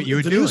basically what you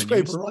were doing. The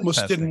newspaper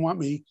almost didn't want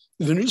me.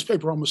 The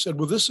newspaper almost said,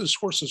 well, this is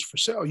horses for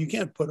sale. You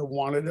can't put a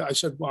wanted. I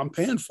said, well, I'm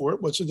paying for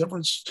it. What's the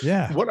difference?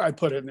 Yeah. What I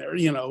put in there,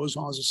 as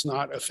long as it's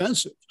not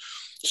offensive.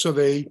 So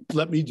they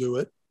let me do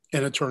it.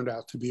 And it turned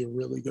out to be a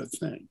really good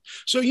thing.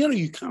 So,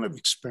 you kind of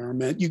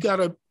experiment. You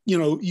gotta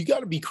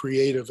be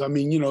creative.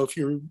 If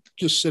you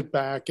just sit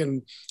back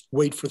and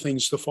wait for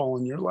things to fall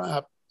in your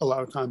lap, a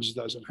lot of times it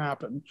doesn't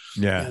happen.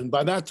 Yeah. And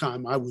by that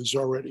time I was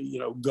already,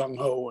 gung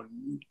ho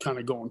and kind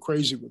of going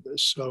crazy with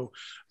this. So,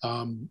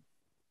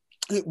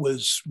 it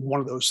was one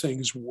of those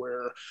things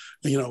where,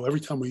 every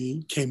time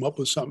we came up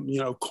with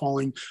something,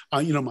 calling,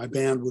 my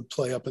band would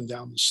play up and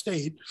down the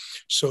state.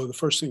 So the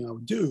first thing I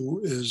would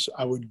do is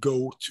I would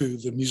go to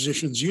the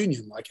musicians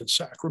union, like in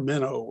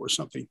Sacramento or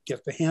something,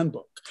 get the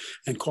handbook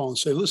and call and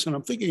say, listen,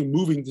 I'm thinking of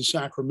moving to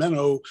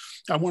Sacramento.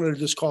 I wanted to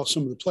just call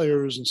some of the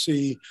players and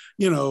see,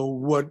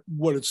 what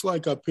it's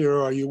like up here.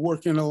 Are you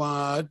working a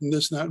lot and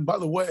this and that? And by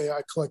the way,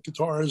 I collect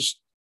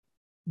guitars.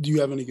 Do you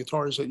have any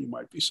guitars that you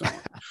might be selling?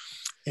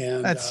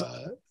 And that's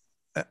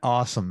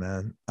awesome,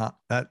 man.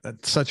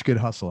 That's such good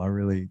hustle. I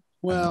really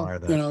admire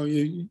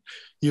that.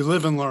 You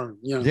live and learn.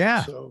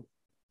 Yeah. So,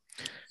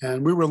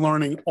 and we were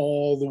learning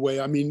all the way.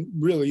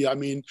 Really. Up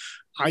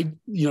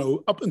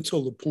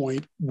until the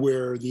point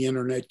where the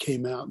internet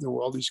came out and there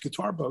were all these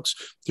guitar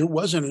books, there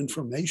wasn't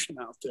information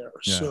out there.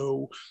 Yeah.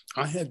 So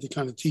I had to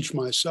kind of teach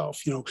myself.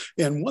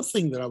 And one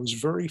thing that I was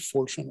very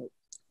fortunate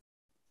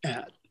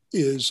at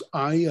is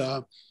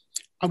I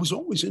was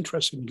always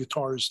interested in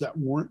guitars that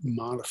weren't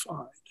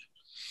modified.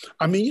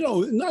 I mean,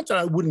 not that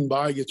I wouldn't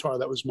buy a guitar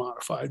that was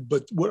modified,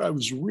 but what I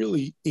was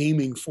really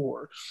aiming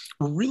for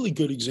were really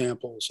good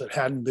examples that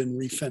hadn't been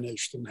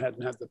refinished and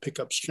hadn't had the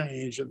pickups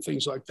changed and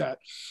things like that.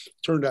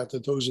 Turned out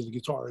that those are the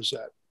guitars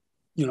that,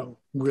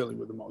 really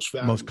were the most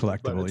valuable. Most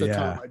collectible, but at the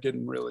time, I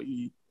didn't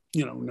really,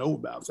 know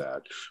about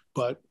that.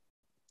 But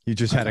you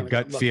just had a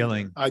gut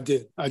feeling. I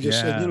did. I just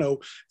said,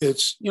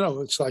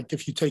 it's like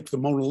if you take the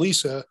Mona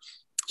Lisa,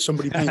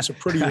 somebody paints a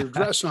prettier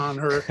dress on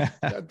her,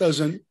 that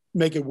doesn't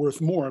make it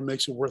worth more, it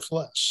makes it worth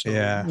less.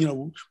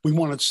 So, we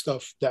wanted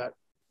stuff that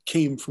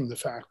came from the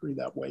factory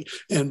that way.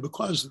 And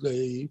because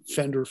the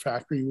Fender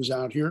factory was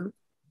out here,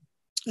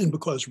 and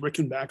because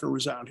Rickenbacker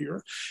was out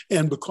here,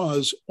 and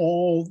because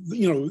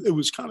it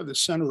was kind of the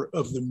center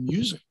of the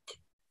music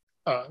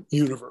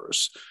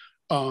universe,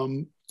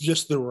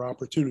 just there were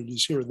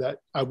opportunities here that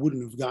I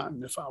wouldn't have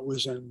gotten if I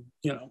was in,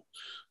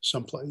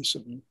 someplace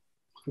in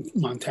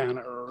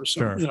Montana or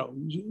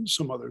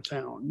some other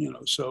town,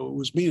 so it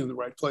was being in the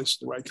right place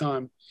at the right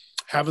time,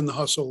 having the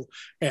hustle,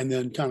 and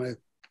then kind of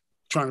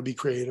trying to be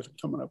creative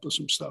and coming up with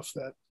some stuff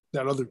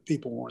that other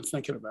people weren't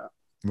thinking about.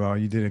 Well,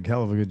 you did a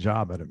hell of a good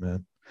job at it,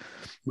 man.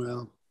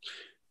 Well,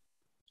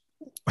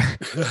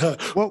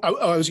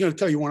 I was going to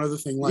tell you one other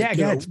thing.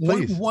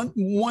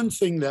 One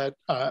thing that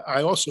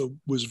I also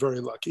was very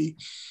lucky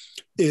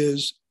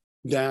is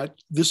that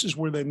this is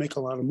where they make a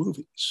lot of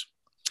movies.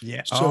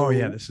 Yeah. So,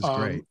 this is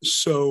great.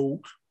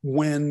 So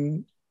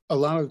when a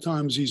lot of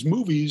times these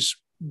movies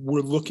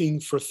were looking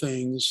for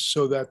things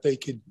so that they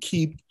could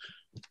keep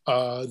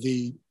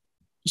the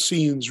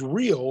scenes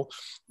real,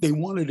 they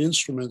wanted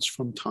instruments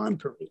from time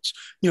periods.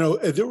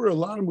 There were a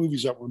lot of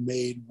movies that were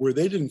made where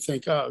they didn't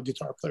think,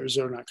 guitar players,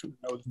 they're not going to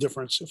know the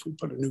difference if we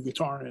put a new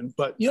guitar in.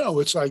 But,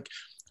 it's like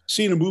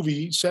seeing a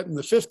movie set in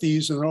the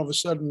 50s and then all of a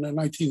sudden a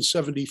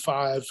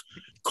 1975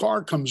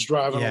 car comes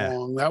driving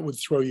along, that would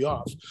throw you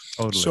off.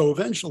 Totally. So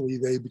eventually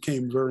they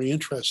became very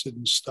interested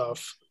in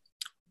stuff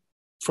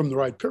from the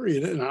right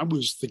period. And I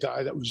was the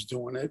guy that was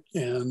doing it.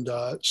 And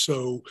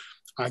so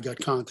I got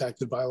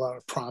contacted by a lot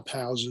of prop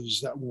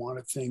houses that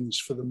wanted things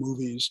for the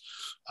movies.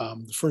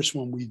 The first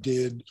one we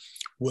did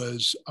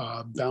was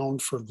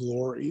Bound for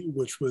Glory,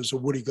 which was a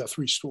Woody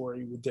Guthrie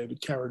story with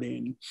David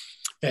Carradine.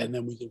 And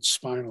then we did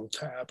Spinal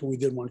Tap. And we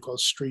did one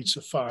called Streets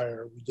of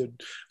Fire. We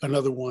did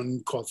another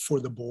one called For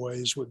the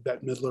Boys with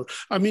Bette Midler.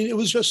 I mean, it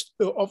was just,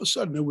 all of a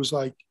sudden, it was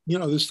like,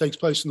 this takes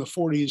place in the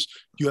 40s.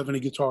 Do you have any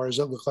guitars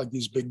that look like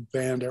these big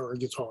band era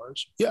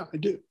guitars? Yeah, I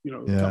do.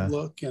 Come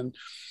look. And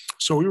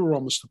so we were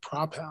almost a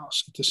prop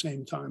house at the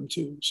same time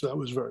too. So that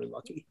was very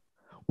lucky.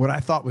 What I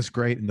thought was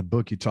great in the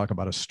book, you talk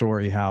about a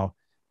story, how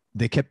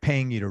they kept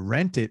paying you to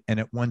rent it. And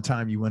at one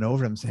time you went over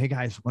to them and said, hey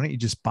guys, why don't you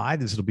just buy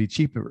this? It'll be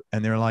cheaper.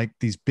 And they're like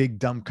these big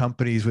dumb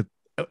companies with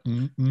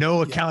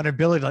no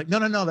accountability. Like, no,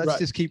 let's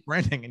just keep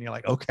renting. And you're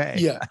like, okay.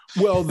 Yeah.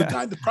 Well,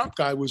 the prop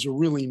guy was a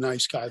really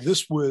nice guy.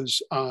 This was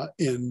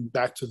in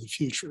Back to the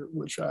Future,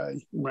 which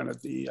I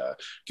rented the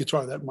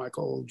guitar that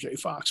Michael J.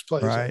 Fox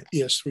plays,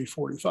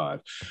 ES-345.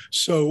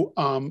 So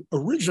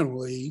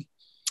originally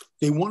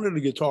they wanted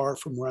a guitar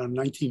from around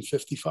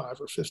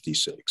 1955 or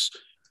 56.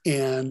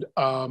 And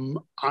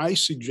I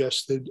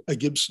suggested a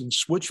Gibson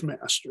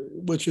Switchmaster,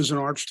 which is an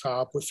arch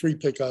top with 3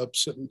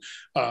 pickups and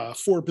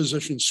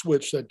 4-position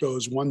switch that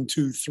goes 1,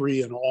 2,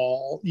 3 and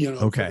all,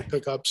 for the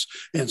pickups,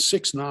 and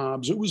 6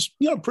 knobs. It was,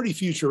 pretty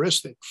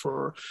futuristic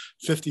for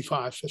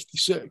 55,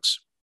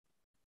 56.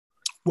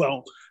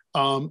 Well,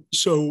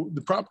 so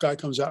the prop guy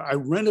comes out. I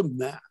rent him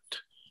that,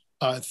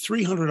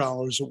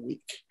 $300 a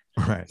week.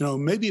 Right.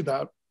 Maybe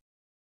about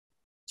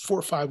 4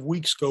 or 5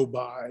 weeks go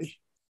by,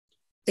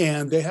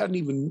 and they hadn't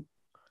even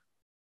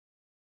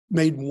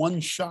made one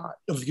shot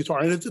of the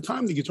guitar. And at the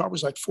time, the guitar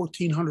was like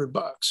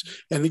 $1,400.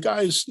 And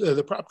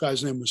the prop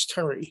guy's name was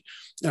Terry.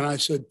 And I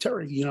said,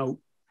 Terry, why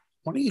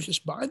don't you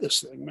just buy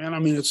this thing, man? I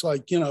mean, it's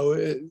like, he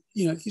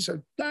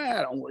said,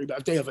 nah, don't worry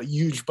about it. They have a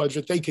huge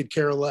budget. They could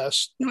care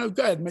less. Go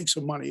ahead, make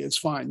some money. It's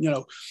fine.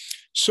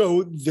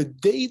 So the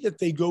day that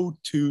they go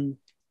to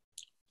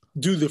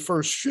do the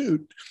first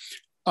shoot,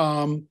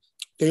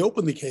 they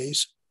open the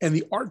case, and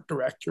the art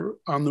director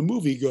on the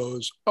movie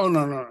goes, oh,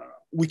 no.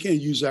 We can't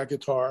use that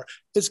guitar.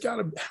 It's got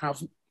to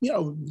have,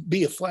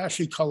 be a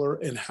flashy color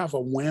and have a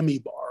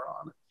whammy bar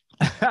on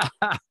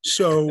it.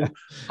 So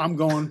I'm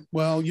going,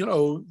 well,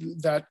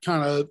 that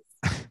kind of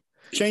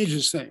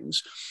changes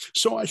things.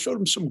 So I showed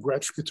him some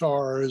Gretsch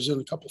guitars and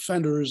a couple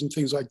Fenders and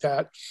things like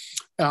that.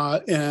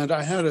 And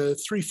I had a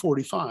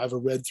 345, a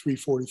red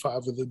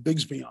 345 with a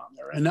Bigsby on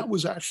there. And that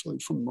was actually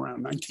from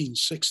around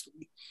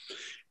 1960.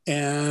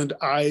 And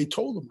I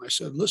told them, I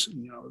said,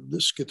 listen,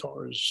 this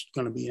guitar is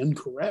going to be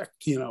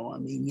incorrect,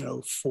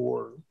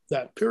 for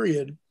that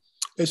period.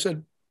 They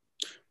said,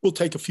 we'll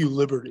take a few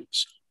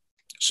liberties.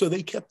 So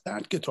they kept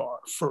that guitar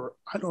for,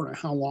 I don't know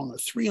how long,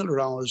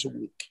 $300 a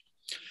week.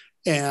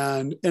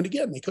 And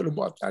again, they could have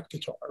bought that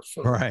guitar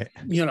for, 4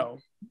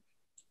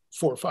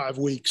 or 5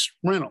 weeks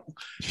rental.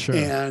 Sure.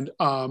 And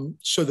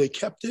so they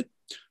kept it.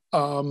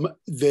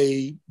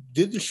 they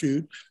did the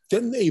shoot.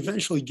 Then they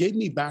eventually gave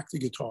me back the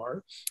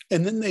guitar.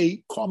 And then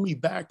they called me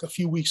back a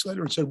few weeks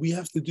later and said, we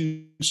have to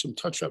do some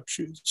touch-up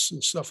shoots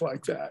and stuff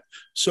like that.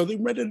 So they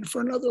rented it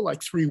for another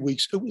like 3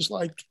 weeks. It was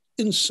like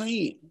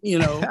insane, you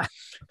know.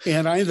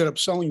 And I ended up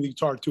selling the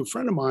guitar to a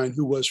friend of mine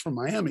who was from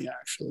Miami,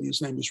 actually.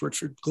 His name is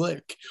Richard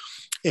Glick.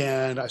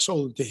 And I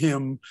sold it to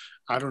him.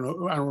 I don't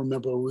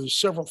remember. It was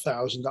several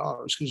 $1,000s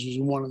because it was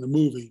one in the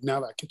movie. Now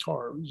that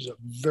guitar is a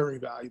very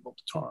valuable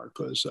guitar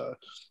because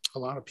a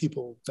lot of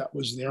people, that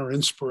was their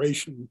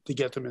inspiration to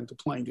get them into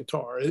playing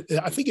guitar.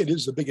 I think it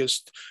is the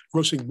biggest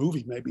grossing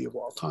movie maybe of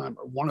all time,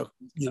 or one of,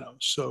 you know,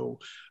 so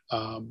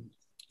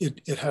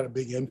it had a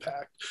big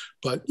impact.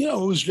 But, you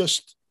know, it was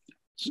just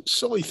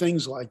silly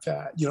things like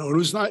that. You know,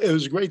 it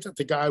was great that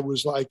the guy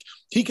was like,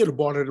 he could have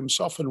bought it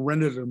himself and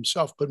rented it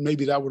himself, but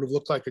maybe that would have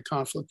looked like a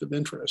conflict of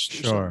interest.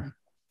 Sure.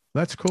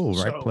 That's cool.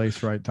 Right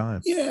place, right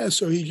time. Yeah.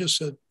 So he just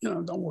said, you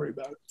know, don't worry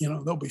about it. You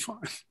know, they'll be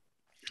fine.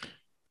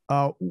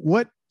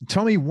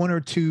 Tell me one or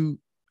two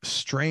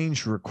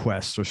strange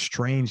requests or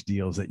strange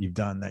deals that you've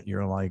done that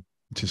you're like,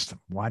 just,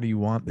 why do you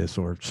want this?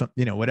 Or some,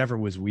 you know, whatever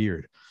was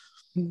weird.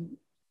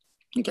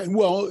 Okay.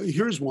 Well,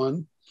 here's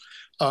one.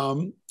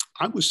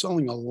 I was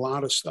selling a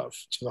lot of stuff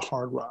to the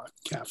Hard Rock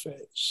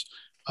cafes.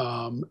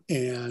 You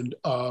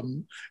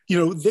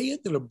know, they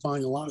ended up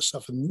buying a lot of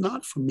stuff, and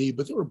not from me,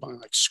 but they were buying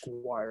like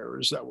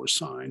Squires that were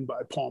signed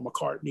by Paul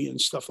McCartney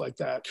and stuff like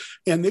that.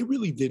 And they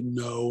really didn't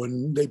know,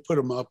 and they put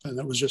them up, and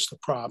it was just a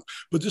prop.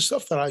 But the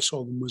stuff that I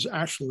sold them was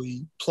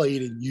actually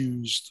played and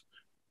used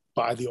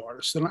by the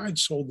artist. And I'd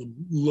sold them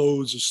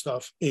loads of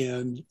stuff,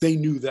 and they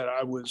knew that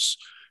I was,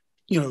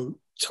 you know,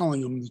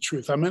 telling them the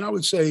truth. I mean, I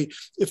would say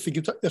if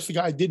the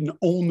guy didn't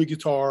own the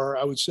guitar,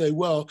 I would say,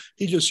 well,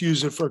 he just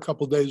used it for a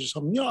couple of days or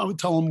something. You know, I would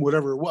tell him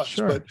whatever it was.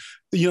 Sure. But,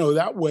 you know,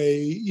 that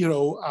way, you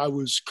know, I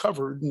was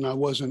covered and I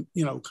wasn't,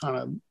 you know, kind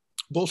of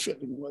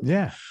bullshitting with them.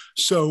 Yeah.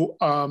 So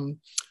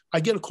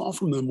I get a call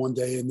from them one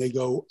day and they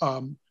go,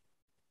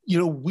 you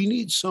know, we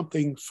need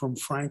something from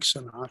Frank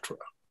Sinatra.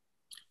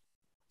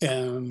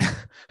 And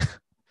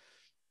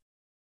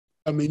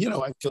I mean, you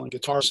know, I'm feeling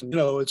guitars, and, you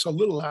know, it's a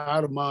little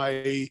out of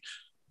my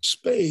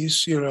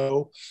space, you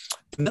know.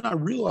 And then I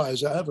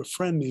realized I have a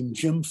friend named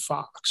Jim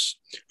Fox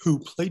who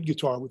played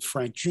guitar with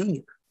Frank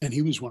Jr., and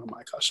he was one of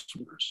my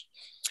customers.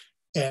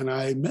 And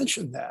I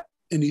mentioned that,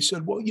 and he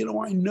said, well, you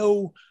know, I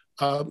know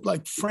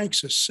like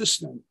Frank's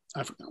assistant,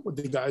 I forgot what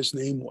the guy's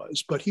name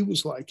was, but he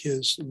was like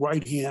his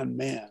right-hand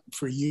man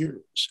for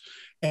years.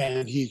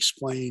 And he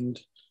explained,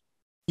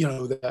 you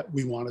know, that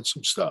we wanted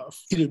some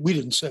stuff. We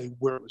didn't say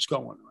where it was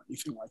going or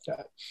anything like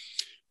that.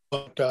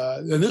 But,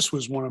 and this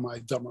was one of my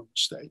dumber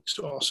mistakes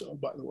also,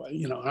 by the way,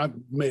 you know, I've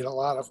made a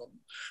lot of them.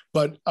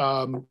 But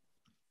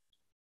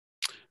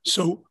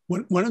so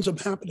what ends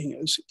up happening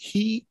is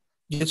he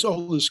gets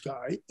all this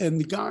guy, and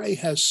the guy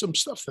has some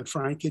stuff that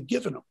Frank had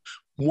given him.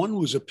 One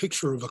was a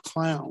picture of a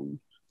clown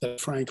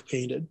that Frank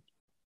painted,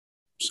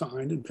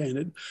 signed and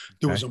painted.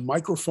 There was a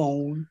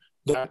microphone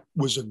that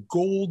was a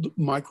gold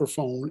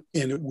microphone,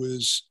 and it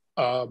was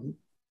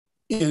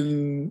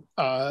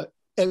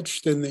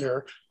etched in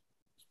there,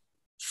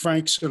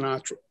 Frank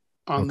Sinatra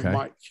on the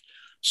mic.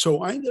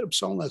 So I ended up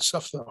selling that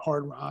stuff to the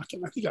Hard Rock,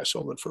 and I think I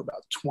sold it for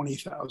about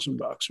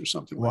 $20,000 or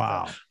something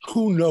like that.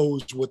 Who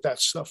knows what that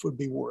stuff would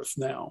be worth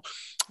now?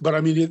 But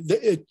I mean,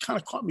 it kind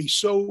of caught me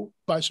so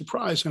by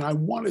surprise, and I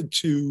wanted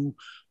to,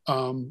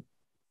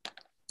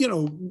 you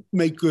know,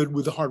 make good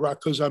with the Hard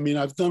Rock, because I mean,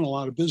 I've done a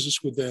lot of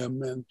business with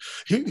them. And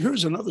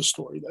here's another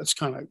story that's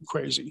kind of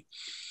crazy.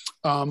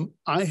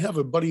 I have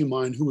a buddy of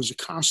mine who was a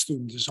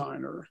costume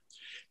designer,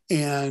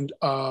 and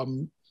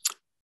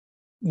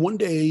one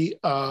day,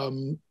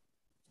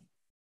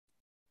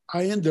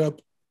 I ended up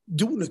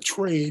doing a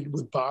trade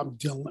with Bob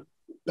Dylan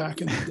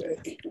back in the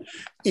day.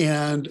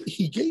 And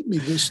he gave me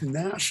this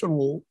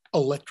National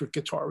electric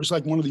guitar. It was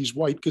like one of these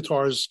white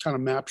guitars, kind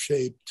of map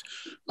shaped,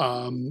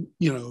 you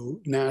know,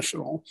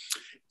 National.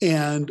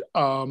 And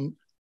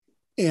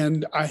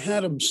I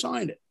had him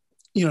sign it,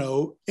 you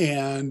know,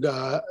 and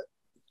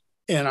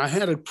I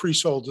had it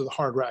pre-sold to the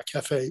Hard Rock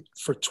Cafe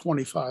for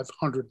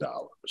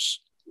 $2,500.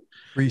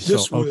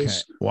 This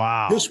was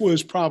wow. This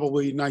was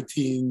probably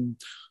 19,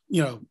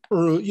 you know,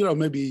 early, you know,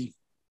 maybe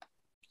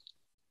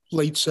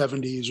late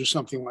 70s or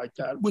something like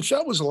that, which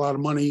that was a lot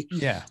of money.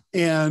 Yeah.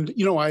 And,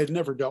 you know, I had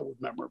never dealt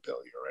with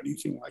memorabilia or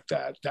anything like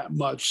that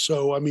much.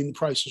 So, I mean, the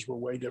prices were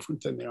way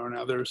different than they are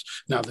now. There's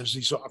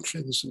these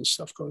auctions and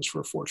stuff goes for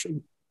a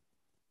fortune.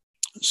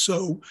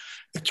 So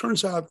it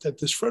turns out that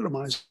this friend of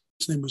mine,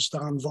 his name was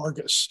Don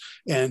Vargas,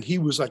 and he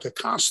was like a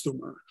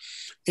costumer,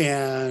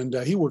 and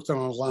he worked on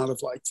a lot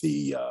of like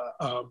the,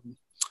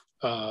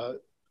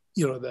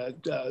 you know,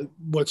 that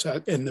what's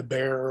that, and the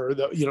Bear,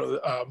 the, you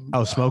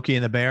know, Smokey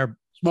and the Bear.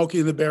 Smokey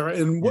and the Bear,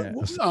 and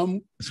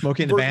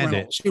Smokey and the Bandit.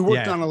 Reynolds. He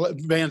worked on a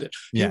Bandit.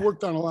 He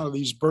worked on a lot of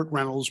these Burt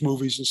Reynolds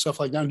movies and stuff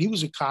like that. And he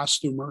was a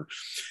costumer,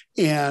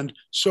 and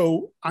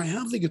so I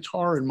have the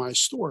guitar in my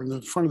store, in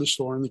the front of the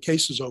store, and the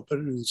case is open,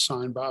 and it's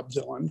signed Bob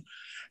Dylan.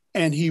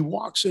 And he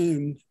walks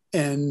in,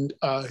 and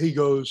he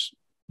goes,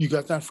 you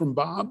got that from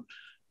Bob?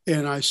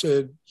 And I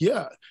said,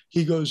 yeah.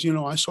 He goes, you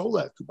know, I sold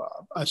that to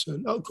Bob. I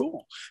said, oh,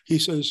 cool. He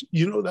says,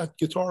 you know, that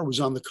guitar was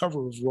on the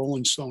cover of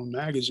Rolling Stone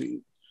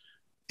magazine.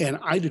 And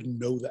I didn't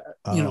know that.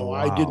 Oh, you know,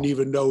 wow. I didn't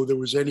even know there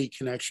was any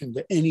connection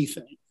to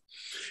anything.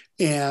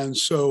 And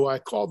so I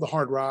called the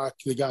Hard Rock,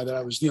 the guy that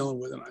I was dealing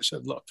with, and I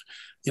said, look,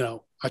 you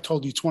know, I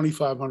told you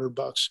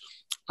 $2,500.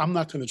 I'm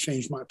not going to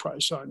change my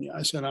price on you.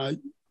 I said,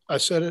 I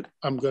said it.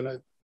 I'm going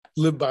to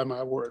live by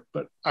my word,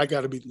 but I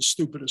got to be the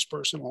stupidest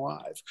person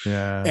alive.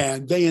 Yeah.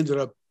 And they ended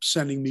up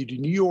sending me to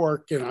New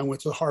York, and I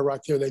went to the Hard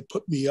Rock there. They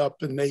put me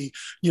up, and they,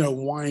 you know,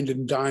 wined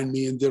and dined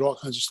me and did all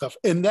kinds of stuff.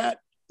 And that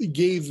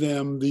gave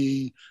them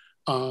the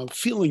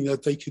feeling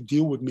that they could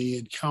deal with me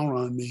and count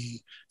on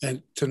me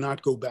and to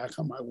not go back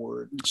on my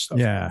word and stuff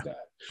like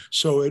that.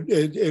 So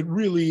it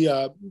really,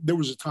 there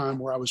was a time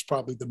where I was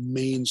probably the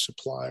main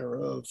supplier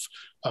of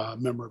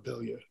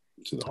memorabilia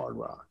to the Hard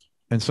Rock.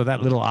 And so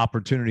that little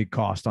opportunity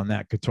cost on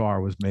that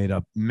guitar was made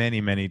up many,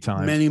 many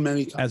times. Many,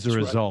 many times. As a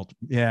result.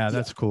 Right. Yeah,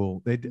 that's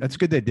cool. That's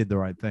good they did the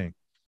right thing.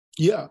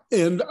 Yeah.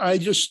 And I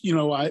just, you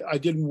know, I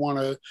didn't want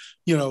to,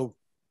 you know,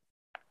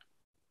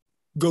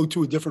 go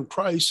to a different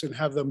price and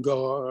have them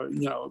go,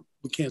 you know,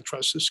 we can't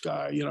trust this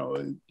guy, you know,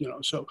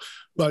 so,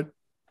 but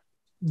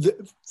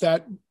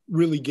that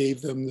really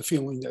gave them the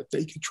feeling that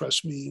they could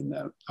trust me and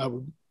that I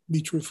would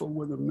be truthful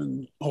with them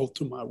and hold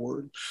to my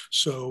word.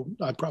 So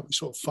I probably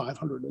sold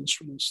 500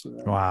 instruments to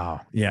them.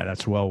 Wow. Yeah.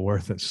 That's well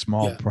worth it.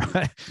 Small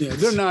price. Yeah.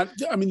 They're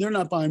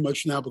not buying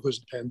much now because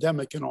of the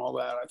pandemic and all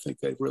that. I think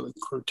they've really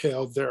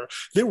curtailed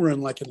they were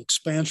in like an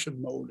expansion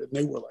mode, and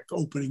they were like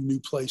opening new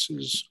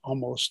places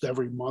almost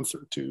every month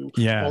or two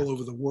all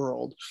over the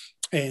world.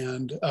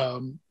 And,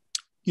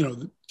 you know,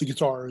 the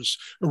guitars,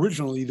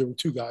 originally there were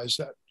two guys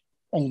that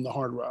owned the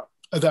Hard Rock.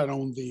 That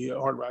owned the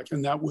Hard Rock,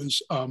 and that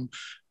was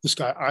this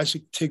guy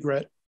Isaac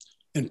Tigret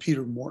and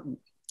Peter Morton.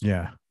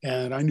 Yeah,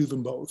 and I knew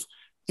them both,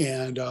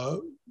 and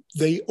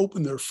they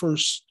opened their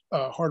first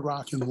Hard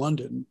Rock in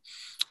London,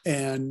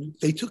 and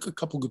they took a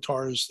couple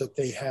guitars that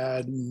they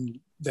had, and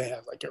they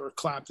had like Eric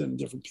Clapton and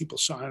different people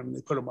sign them.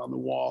 They put them on the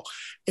wall,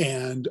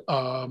 and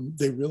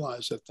they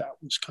realized that that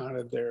was kind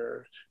of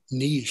their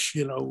niche,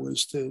 you know,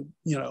 was to,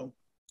 you know,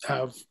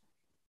 have,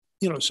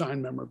 you know,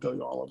 signed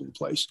memorabilia all over the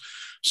place.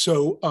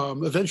 So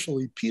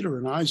eventually Peter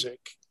and Isaac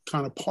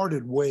kind of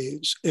parted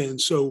ways. And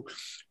so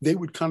they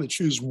would kind of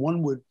choose,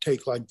 one would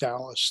take like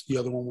Dallas, the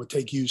other one would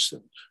take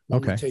Houston,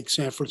 one would take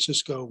San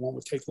Francisco, one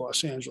would take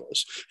Los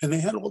Angeles. And they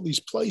had all these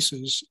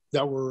places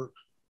that were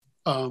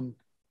owned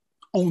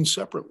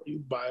separately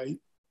by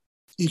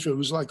each. It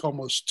was like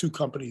almost two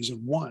companies in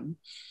one.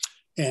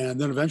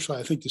 And then eventually,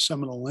 I think the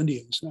Seminole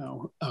Indians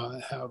now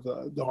have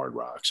the Hard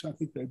Rocks. I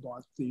think they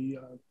bought the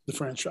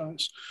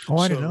franchise. Oh,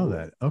 I didn't know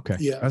that. Okay.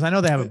 Yeah. Because I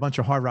know they have a bunch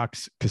of Hard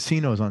Rocks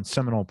casinos on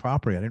Seminole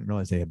property. I didn't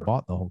realize they had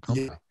bought the whole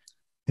company. Yeah.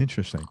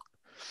 Interesting.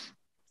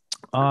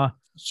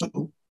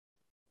 So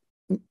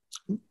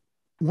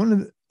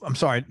I'm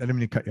sorry, I didn't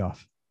mean to cut you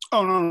off.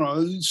 Oh,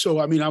 no. So,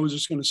 I mean, I was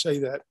just going to say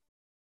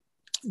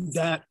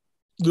that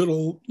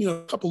little, you know,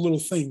 a couple little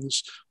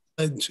things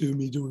led to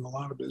me doing a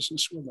lot of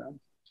business with them.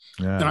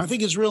 Yeah. And I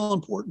think it's real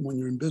important when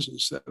you're in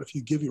business that if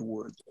you give your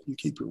word, you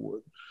keep your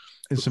word.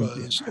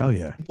 Hell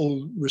yeah.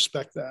 People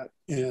respect that.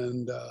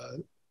 And,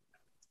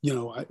 you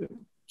know,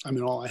 I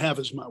mean, all I have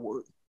is my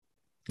word.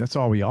 That's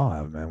all we all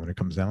have, man, when it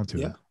comes down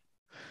to it.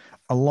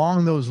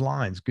 Along those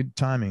lines, good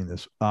timing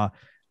this.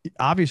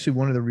 Obviously,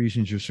 one of the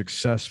reasons you're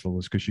successful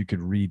is because you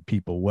could read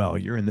people well.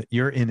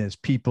 You're in as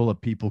people a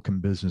people can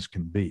business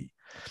can be.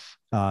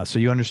 So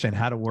you understand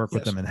how to work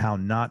with them and how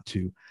not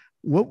to.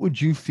 What would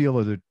you feel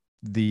are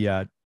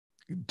the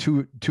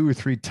two or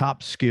three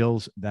top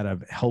skills that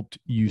have helped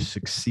you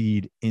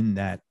succeed in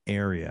that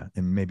area,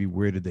 and maybe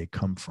where did they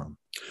come from?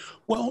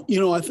 Well, you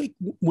know, I think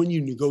when you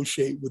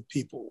negotiate with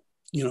people,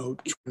 you know,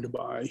 trying to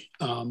buy,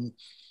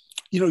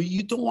 you know,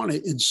 you don't want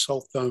to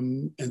insult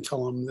them and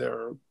tell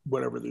them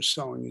whatever they're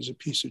selling is a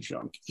piece of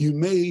junk. You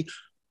may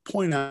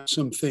point out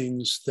some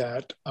things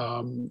that,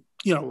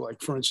 you know,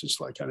 like for instance,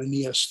 like on an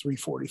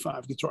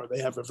ES345 guitar, they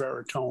have a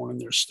Veritone in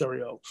their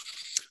stereo.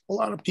 A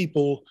lot of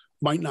people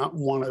might not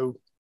want to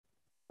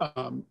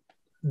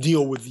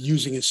deal with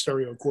using a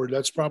stereo chord.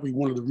 That's probably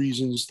one of the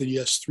reasons the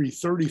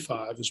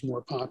ES335 is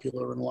more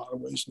popular in a lot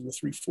of ways than the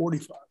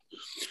 345.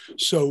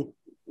 So,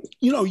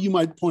 you know, you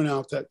might point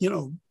out that, you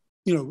know,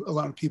 a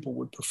lot of people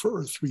would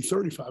prefer a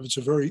 335.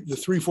 The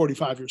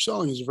 345 you're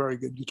selling is a very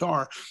good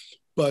guitar,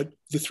 but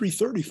the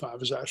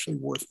 335 is actually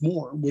worth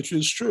more, which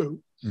is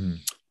true. Mm.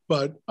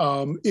 But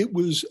it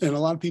was, and a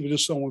lot of people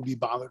just don't want to be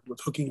bothered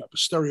with hooking up a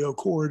stereo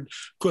chord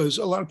because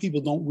a lot of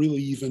people don't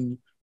really even,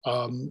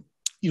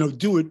 you know,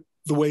 do it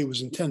the way it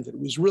was intended. It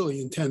was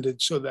really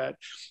intended so that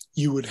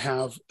you would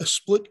have a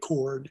split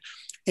chord,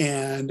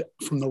 and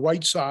from the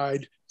right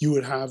side, you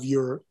would have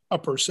your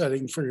upper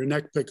setting for your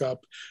neck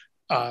pickup.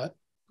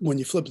 When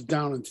you flip it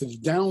down into the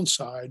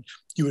downside,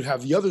 you would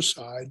have the other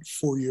side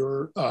for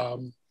your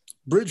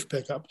bridge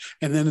pickup.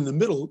 And then in the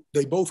middle,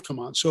 they both come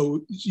on.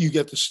 So you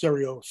get the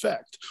stereo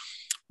effect.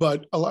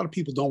 But a lot of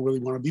people don't really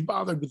want to be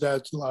bothered with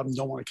that. A lot of them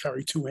don't want to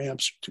carry 2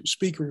 amps, 2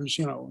 speakers,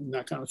 and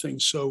that kind of thing.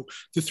 So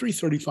the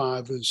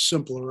 335 is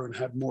simpler and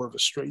had more of a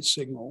straight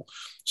signal.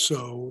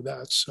 So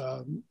that's,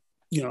 so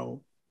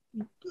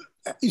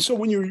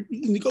when you're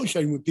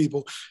negotiating with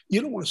people, you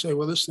don't want to say,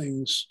 well, this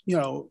thing's,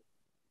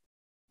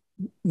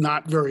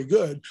 not very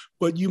good,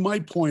 but you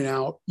might point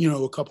out,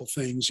 a couple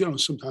things,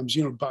 sometimes,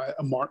 buy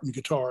a Martin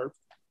guitar.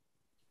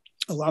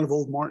 A lot of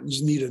old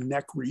Martins need a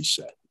neck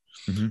reset.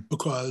 Mm-hmm.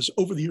 Because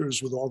over the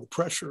years, with all the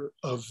pressure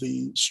of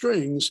the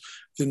strings,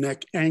 the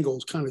neck angle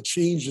kind of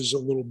changes a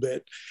little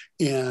bit,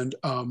 and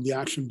the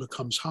action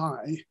becomes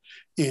high.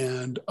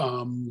 And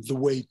the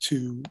way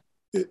to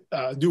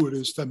do it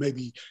is to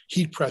maybe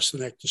heat press the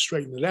neck to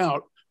straighten it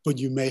out, but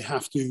you may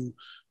have to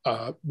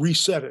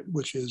reset it,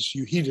 which is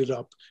you heat it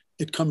up,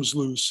 it comes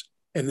loose,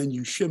 and then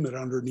you shim it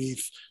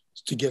underneath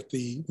to get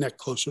the neck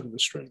closer to the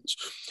strings.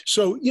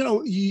 So,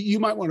 you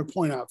might want to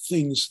point out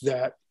things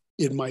that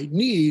it might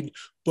need,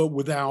 but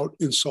without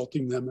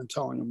insulting them and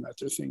telling them that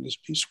their thing is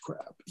a piece of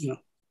crap,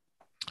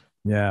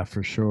 Yeah,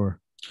 for sure.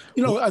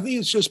 I think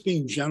it's just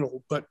being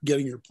gentle, but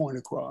getting your point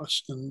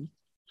across and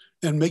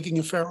making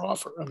a fair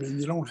offer. I mean,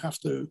 you don't have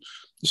to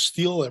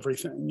steal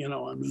everything,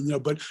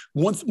 but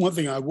one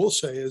thing I will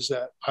say is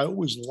that I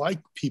always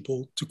like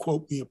people to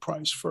quote me a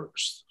price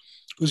first,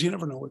 because you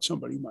never know what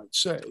somebody might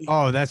say.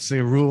 Oh, that's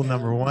the rule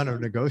number one of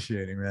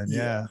negotiating, man.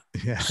 Yeah.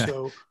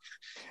 So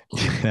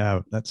yeah,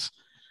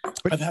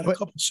 I've had a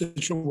couple of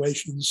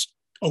situations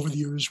over the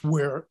years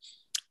where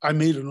I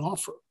made an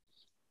offer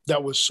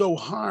that was so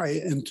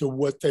high into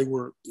what they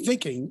were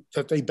thinking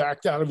that they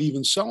backed out of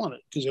even selling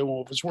it, because they,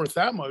 well, if it's worth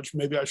that much,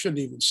 maybe I shouldn't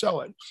even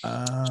sell it.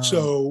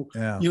 So,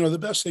 the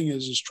best thing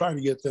is try to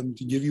get them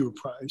to give you a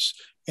price,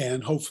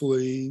 and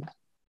hopefully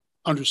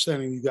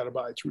understanding you got to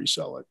buy it to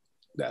resell it,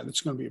 that it's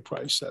going to be a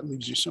price that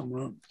leaves you some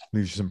room.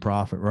 Leaves you some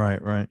profit.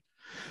 Right.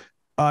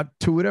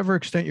 To whatever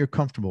extent you're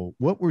comfortable,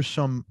 what were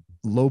some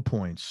low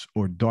points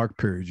or dark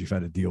periods you've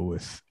had to deal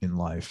with in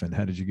life, and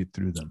how did you get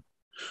through them?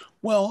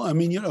 Well, I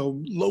mean,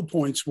 low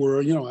points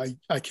were,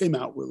 I came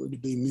out really to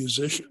be a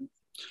musician,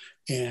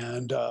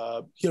 and,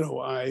 I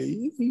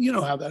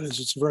how that is,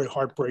 it's a very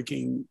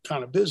heartbreaking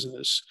kind of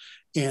business.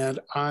 And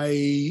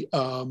I,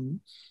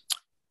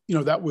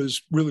 that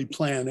was really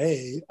plan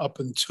A up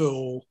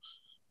until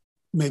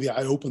maybe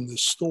I opened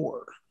this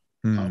store,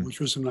 which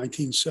was in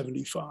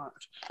 1975.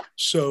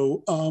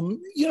 So,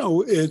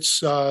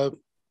 it's,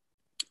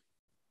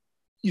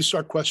 you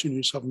start questioning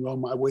yourself and go,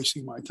 am I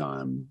wasting my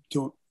time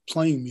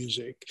playing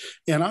music?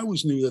 And I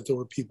always knew that there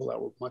were people that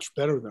were much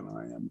better than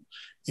I am.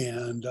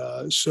 And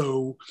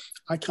so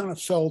I kind of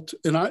felt,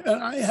 and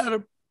I had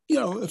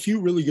a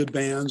few really good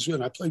bands,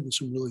 and I played with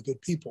some really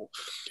good people.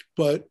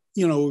 But,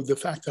 the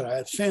fact that I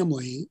had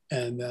family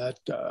and that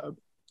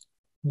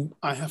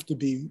I have to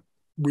be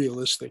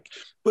realistic.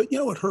 But,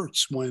 it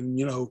hurts when,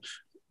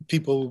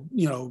 people,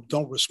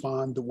 don't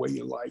respond the way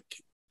you like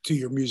to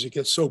your music.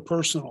 It's so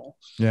personal.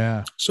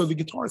 Yeah. So the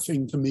guitar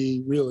thing to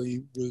me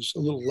really was a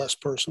little less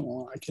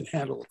personal. I can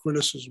handle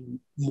criticism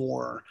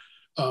more.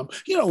 And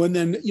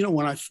then,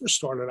 when I first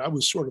started, I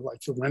was sort of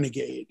like the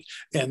renegade,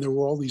 and there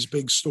were all these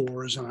big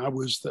stores, and I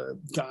was the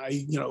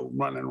guy,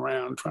 running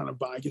around trying to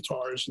buy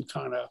guitars and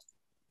kind of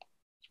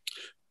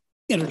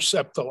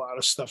intercept a lot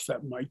of stuff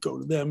that might go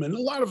to them. And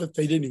a lot of it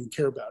they didn't even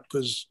care about,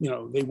 because,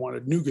 they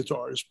wanted new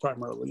guitars,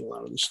 primarily, a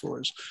lot of the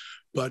stores.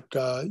 But,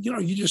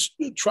 you just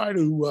try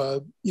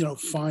to,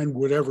 find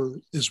whatever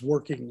is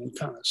working and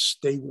kind of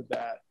stay with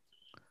that.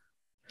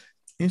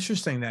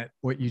 Interesting that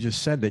what you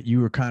just said, that you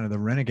were kind of the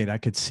renegade. I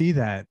could see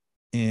that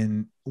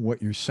in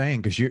what you're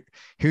saying, because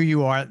here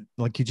you are,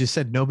 like you just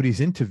said, nobody's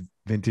into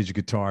vintage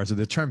guitars, or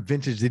the term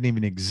vintage didn't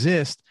even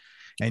exist.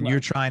 And you're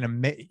trying to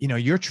make,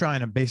 you're trying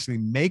to basically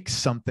make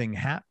something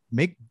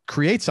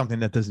create something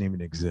that doesn't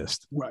even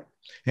exist. Right.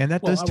 And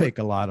that does take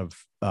a lot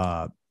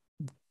of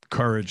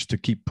courage to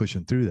keep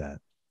pushing through that.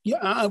 Yeah.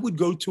 I would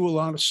go to a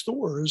lot of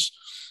stores,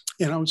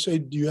 and I would say,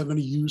 do you have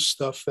any used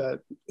stuff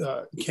that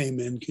came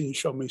in? Can you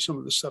show me some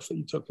of the stuff that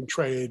you took in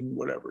trade and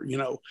whatever,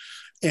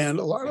 And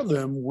a lot of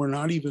them were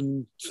not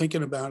even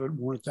thinking about it,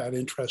 weren't that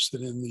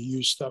interested in the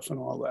used stuff and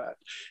all that.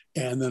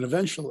 And then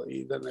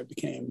eventually, they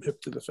became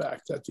hip to the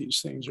fact that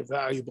these things are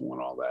valuable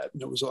and all that.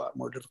 And it was a lot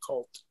more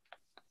difficult,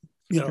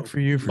 for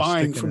you,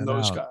 buying from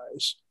those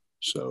guys.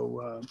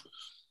 So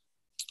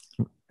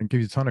I give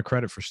you a ton of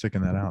credit for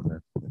sticking that out,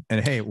 man.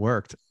 And hey, it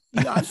worked.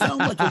 Yeah, I found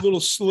like a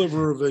little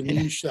sliver of a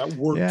niche that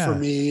worked for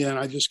me, and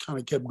I just kind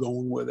of kept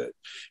going with it.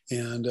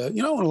 And, and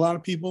a lot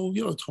of people,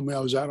 told me I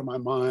was out of my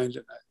mind,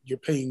 and you're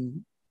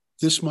paying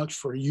this much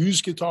for a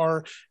used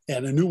guitar,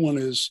 and a new one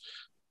is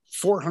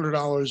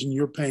 $400, and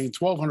you're paying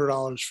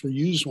 $1,200 for a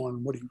used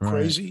one. What are you,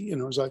 crazy?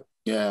 And I was like,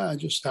 yeah, I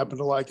just happen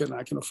to like it, and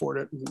I can afford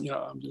it. And,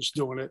 I'm just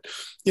doing it.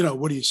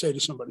 What do you say to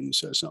somebody who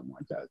says something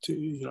like that to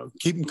you?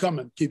 Keep them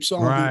coming, keep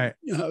selling. Right.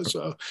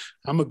 So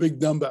I'm a big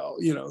dumbbell,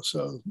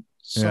 so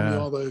some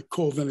of all the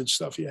cool vintage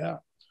stuff you have.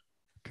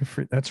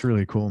 That's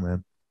really cool,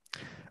 man.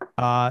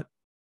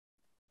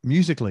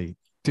 Musically,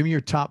 Give me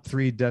your top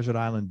 3 Desert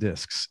Island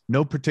discs.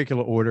 No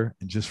particular order,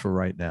 and just for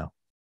right now.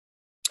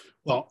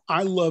 Well,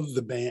 I love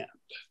the band.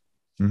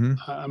 Mm-hmm.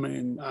 I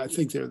mean, I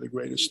think they're the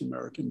greatest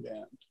American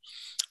band.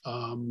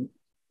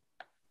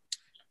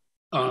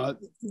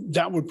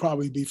 That would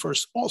probably be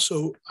first.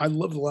 Also, I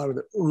loved a lot of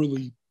the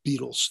early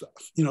Beatles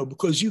stuff,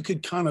 because you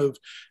could kind of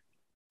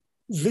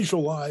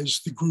visualize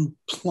the group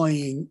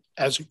playing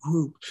as a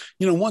group.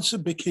 Once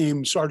it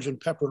became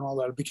Sgt. Pepper and all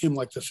that, it became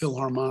like the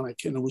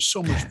Philharmonic, and there was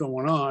so much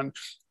going on.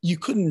 You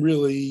couldn't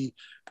really,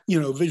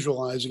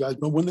 visualize the guys.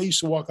 But when they used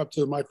to walk up to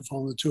the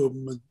microphone, the two of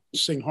them would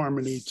sing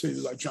harmony to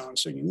like John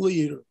singing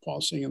lead or Paul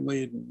singing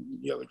lead and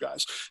the other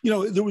guys.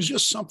 There was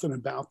just something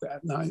about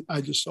that. And I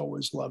just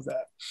always loved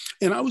that.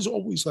 And I was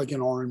always like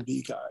an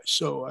R&B guy.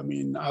 So, I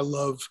mean, I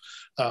love,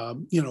 a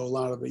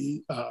lot of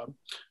the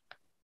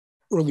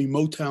early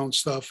Motown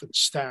stuff and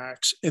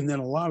Stax, and then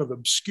a lot of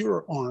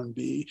obscure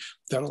R&B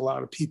that a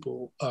lot of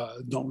people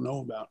don't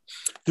know about.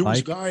 There was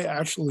a guy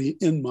actually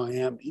in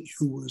Miami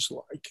who was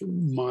like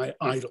my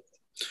idol.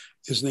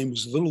 His name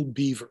was Little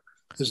Beaver.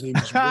 His name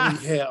was Willie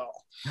Hale.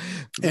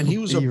 And he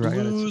was a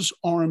blues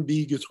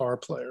R&B guitar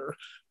player.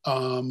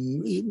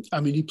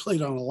 He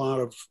played on a lot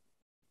of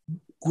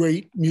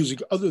great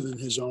music other than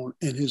his own,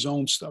 and his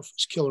own stuff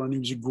was killer. And he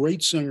was a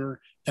great singer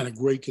and a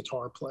great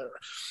guitar player.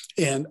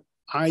 And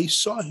I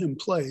saw him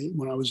play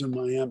when I was in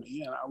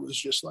Miami, and I was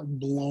just like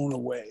blown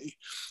away.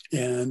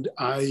 And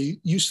I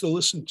used to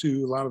listen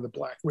to a lot of the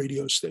black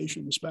radio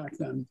stations back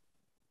then.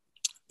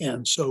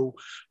 And so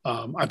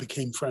I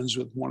became friends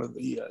with one of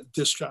the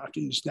disc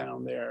jockeys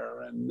down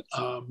there, and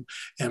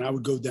I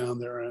would go down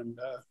there and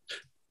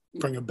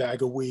bring a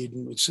bag of weed,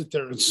 and we'd sit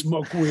there and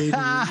smoke weed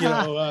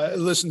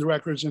and, listen to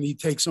records, and he'd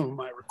take some of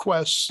my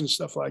requests and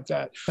stuff like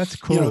that. That's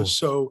cool.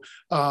 So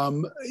I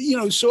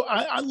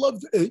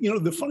loved,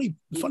 the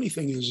funny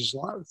thing is a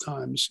lot of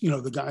times,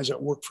 the guys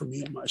that work for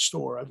me at my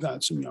store, I've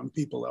got some young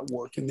people that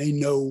work, and they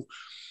know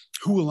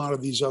who a lot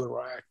of these other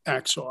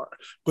acts are.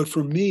 But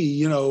for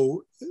me,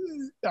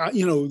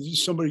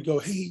 somebody go,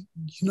 hey,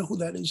 you know who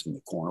that is in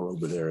the corner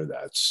over there?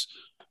 That's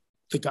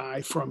the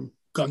guy from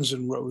Guns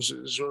N'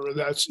 Roses, or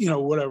that's,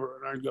 whatever.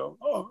 And I'd go,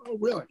 oh,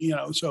 really?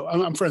 So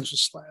I'm friends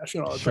with Slash,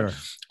 Sure. But,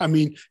 I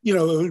mean, it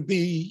would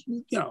be,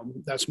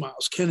 that's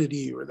Miles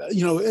Kennedy, or that,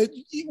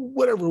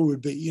 whatever it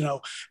would be,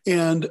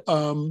 and,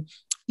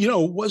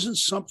 it wasn't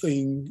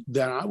something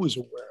that I was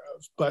aware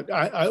of, but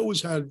I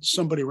always had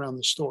somebody around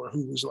the store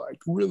who was like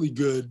really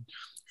good,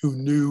 who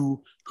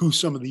knew who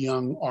some of the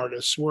young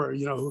artists were,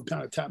 who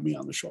kind of tapped me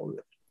on the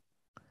shoulder.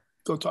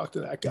 Go talk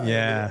to that guy.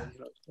 Yeah.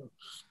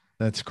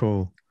 That's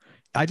cool.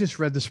 I just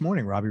read this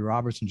morning, Robbie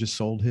Robertson just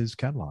sold his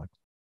catalog.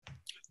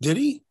 Did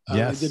he?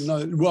 Yes. I didn't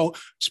know. Well,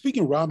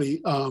 speaking of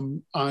Robbie,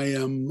 I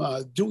am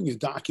doing a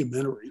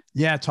documentary.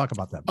 Yeah, talk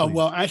about that.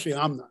 Well, actually,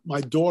 I'm not. My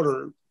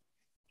daughter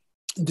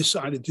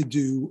decided to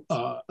do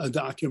a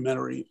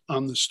documentary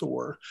on the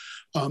store,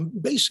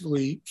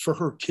 basically for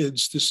her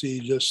kids to see,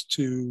 just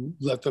to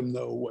let them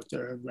know what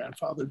their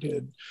grandfather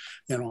did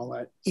and all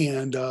that.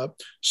 And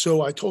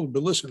so I told her,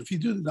 but listen, if you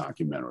do the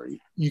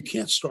documentary, you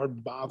can't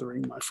start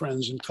bothering my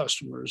friends and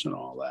customers and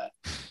all that.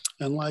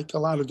 And like a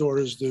lot of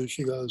daughters do,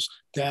 she goes,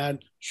 Dad,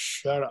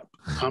 shut up.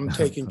 I'm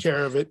taking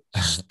care of it.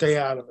 Stay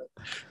out of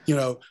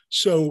it.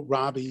 So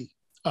Robbie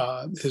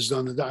has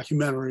done the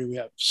documentary. We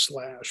have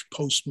Slash,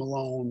 Post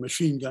Malone,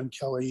 Machine Gun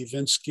Kelly,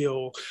 Vince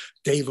Gill,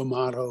 Dave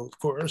Amato, of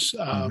course,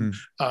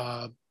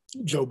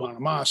 Joe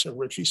Bonamassa,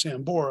 Richie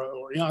Sambora,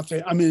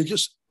 Oriente. I mean,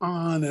 just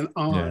on and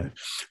on. Yeah.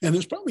 And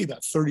there's probably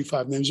about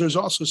 35 names. There's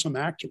also some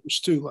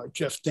actors too, like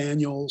Jeff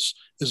Daniels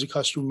is a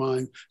customer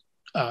of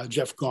mine,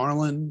 Jeff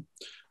Garland,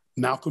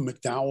 Malcolm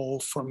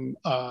McDowell from,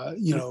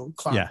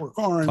 Clockwork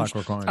Orange.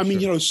 Clockwork Orange. I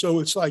mean, so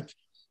it's like,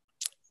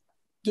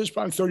 there's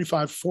probably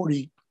 35,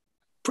 40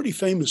 pretty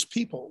famous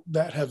people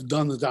that have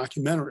done the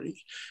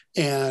documentary.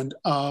 And,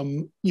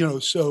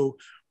 so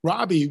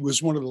Robbie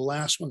was one of the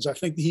last ones. I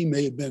think he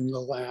may have been the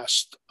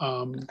last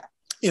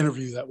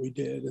interview that we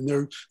did. And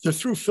they're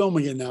through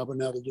filming it now, but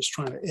now they're just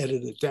trying to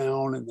edit it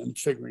down and then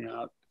figuring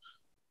out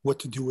what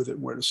to do with it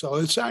and where to sell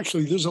it. It's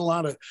actually, there's a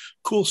lot of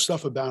cool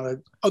stuff about it,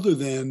 other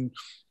than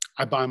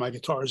I buy my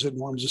guitars at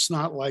Norm's. It's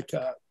not like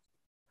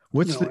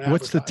what's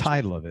the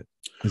title of it?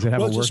 Does it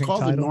have a working title? It's just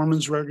called the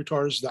Norman's Rare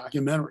Guitars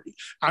documentary.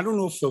 I don't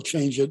know if they'll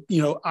change it.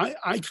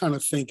 I kind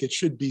of think it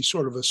should be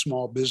sort of a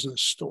small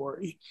business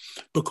story,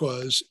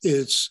 because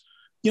it's,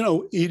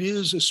 it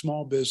is a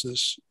small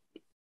business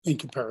in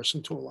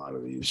comparison to a lot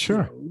of these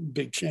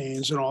big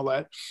chains and all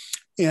that.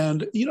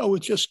 And,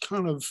 it just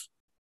kind of,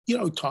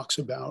 talks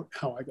about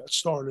how I got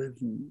started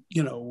and,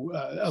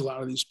 a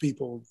lot of these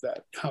people,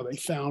 that how they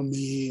found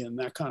me and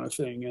that kind of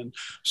thing. And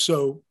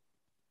so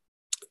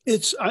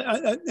it's,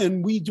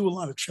 and we do a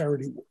lot of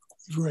charity work.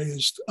 We've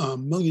raised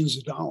millions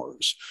of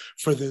dollars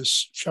for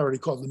this charity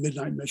called the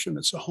Midnight Mission.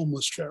 It's a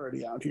homeless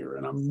charity out here,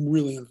 and I'm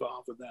really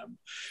involved with them.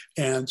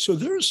 And so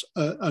there's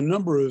a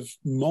number of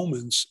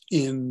moments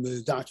in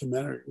the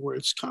documentary where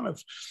it's kind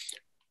of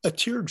a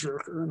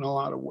tearjerker in a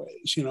lot of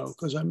ways,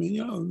 because I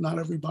mean, not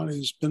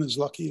everybody's been as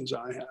lucky as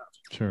I have.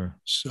 Sure.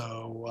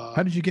 So,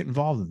 how did you get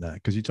involved in that?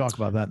 Because you talk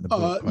about that in the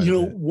book.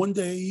 One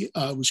day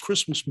it was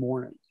Christmas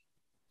morning,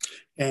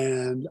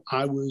 and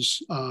I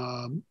was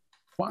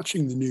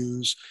watching the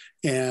news,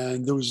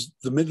 and there was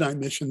the Midnight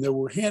Mission. They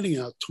were handing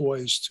out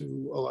toys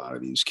to a lot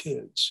of these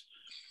kids.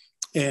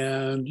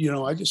 And,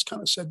 I just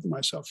kind of said to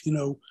myself,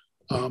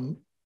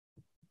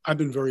 I've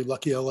been very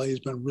lucky. LA has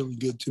been really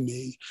good to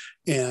me.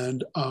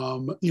 And,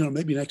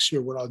 maybe next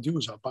year what I'll do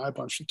is I'll buy a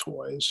bunch of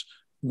toys,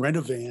 rent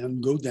a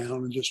van, go down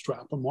and just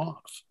drop them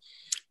off.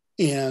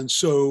 And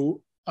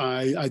so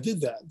I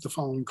did that the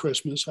following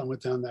Christmas. I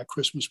went down that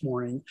Christmas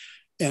morning,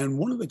 and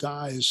one of the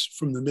guys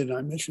from the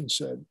Midnight Mission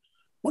said,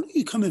 why don't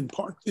you come in,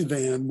 park the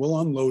van, we'll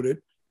unload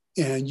it,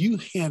 and you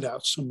hand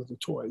out some of the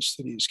toys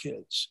to these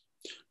kids.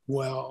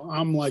 Well,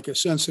 I'm like a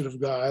sensitive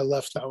guy. I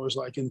left, I was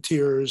like in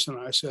tears, and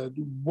I said,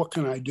 what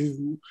can I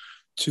do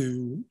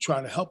to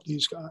try to help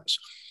these guys?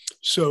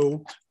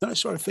 So then I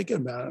started thinking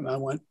about it, and I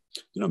went,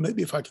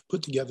 maybe if I could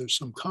put together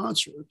some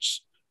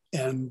concerts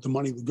and the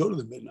money would go to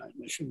the Midnight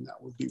Mission, that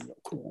would be real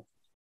cool.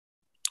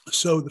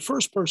 So the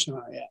first person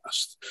I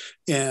asked,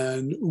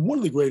 and one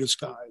of the greatest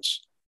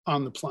guys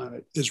on the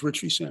planet, is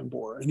Richie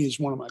Sambora, and he's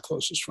one of my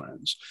closest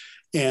friends.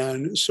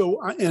 And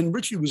so, and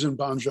Richie was in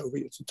Bon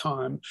Jovi at the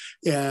time,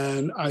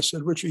 and I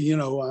said, Richie,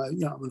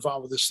 I'm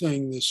involved with this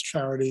thing, this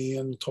charity,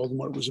 and told him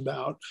what it was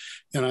about.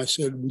 And I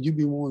said, would you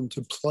be willing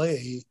to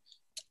play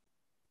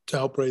to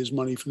help raise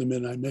money for the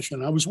Midnight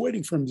Mission? I was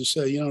waiting for him to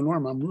say,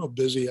 Norm, I'm real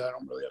busy, I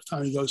don't really have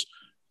time. He goes,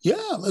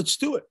 yeah, let's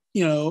do it.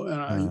 And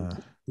I,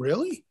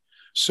 really?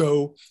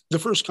 So the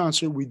first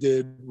concert we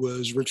did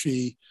was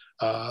Richie,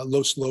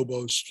 Los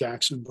Lobos,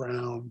 Jackson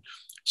Brown,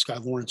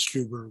 Scott Lawrence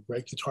Juber,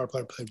 great guitar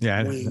player, played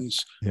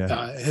Wings.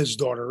 Yeah. His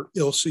daughter,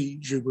 Ilse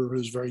Juber,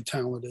 who's a very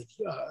talented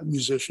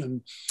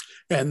musician.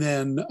 And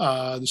then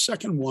the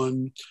second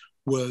one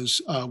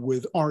was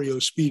with REO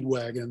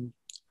Speedwagon,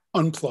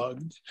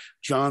 Unplugged,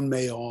 John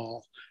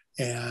Mayall,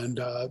 and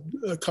a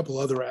couple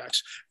other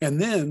acts.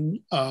 And then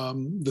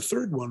the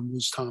third one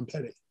was Tom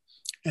Petty.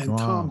 And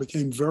Tom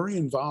became very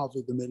involved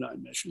with the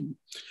Midnight Mission.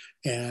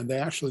 And they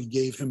actually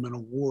gave him an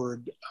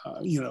award,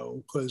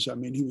 because,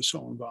 he was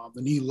so involved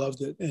and he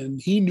loved it.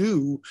 And he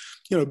knew,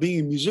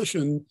 being a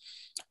musician,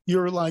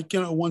 you're like,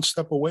 one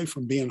step away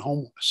from being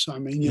homeless.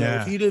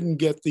 If he didn't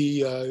get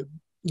the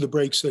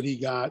breaks that he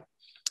got,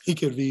 he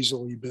could have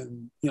easily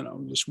been,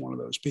 just one of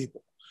those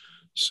people.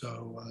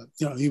 So,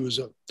 he was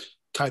a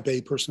type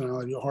A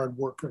personality, a hard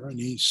worker, and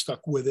he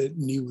stuck with it.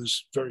 And he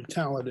was very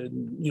talented,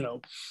 and,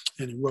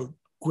 and he wrote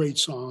great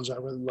songs. I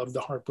really loved the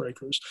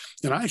Heartbreakers.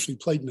 And I actually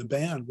played in a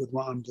band with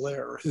Ron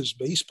Blair, his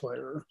bass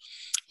player,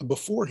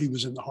 before he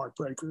was in the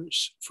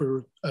Heartbreakers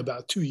for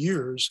about 2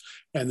 years.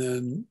 And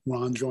then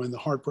Ron joined the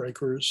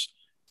Heartbreakers,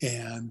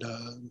 and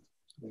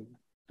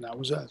that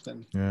was that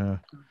then. Yeah.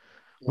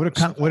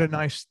 What a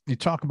nice, you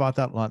talk about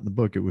that a lot in the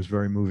book. It was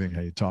very moving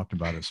how you talked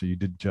about it. So you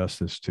did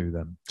justice to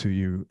them, to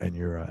you and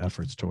your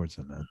efforts towards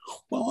them, man.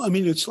 Well,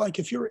 it's like,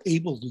 if you're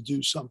able to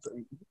do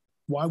something,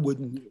 why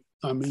wouldn't you?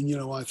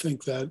 I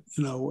think that,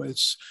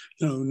 it's,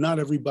 not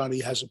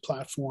everybody has a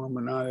platform,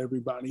 or not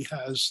everybody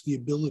has the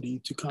ability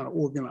to kind of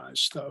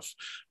organize stuff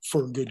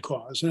for a good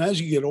cause. And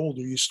as you get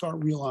older, you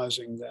start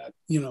realizing that,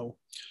 you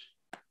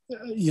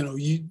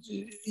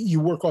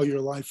work all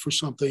your life for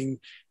something,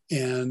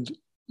 and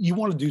you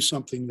want to do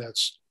something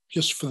that's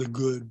just for the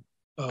good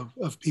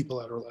of people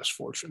that are less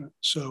fortunate.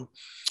 So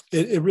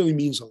it really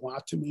means a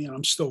lot to me, and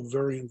I'm still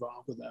very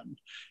involved with them.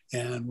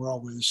 And we're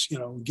always,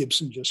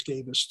 Gibson just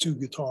gave us 2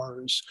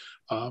 guitars,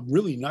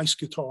 really nice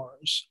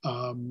guitars,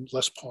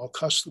 Les Paul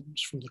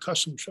Customs from the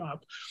custom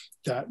shop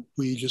that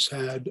we just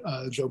had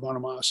Joe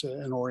Bonamassa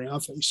and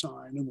Orianthe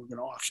sign, and we're going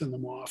to auction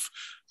them off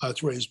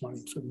to raise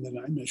money for the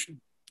Midnight Mission.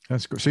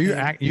 That's good. So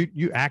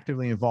you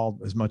actively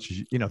involved as much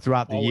as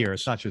throughout the year.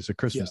 It's not just a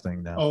Christmas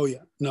thing now. Oh yeah,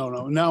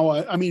 no.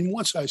 Now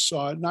once I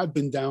saw it, and I've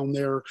been down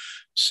there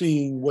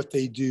seeing what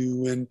they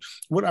do, and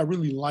what I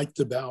really liked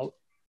about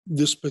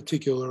this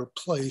particular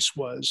place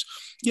was,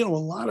 a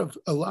lot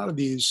of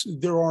these.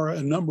 There are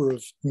a number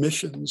of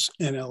missions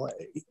in LA,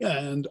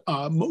 and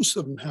most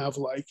of them have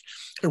like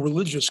a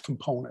religious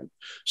component.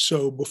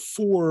 So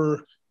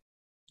before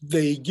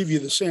they give you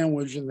the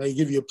sandwich and they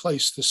give you a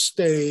place to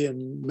stay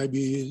and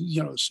maybe,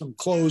 some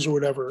clothes or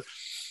whatever,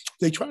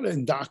 they try to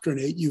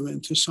indoctrinate you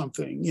into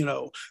something.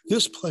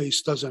 This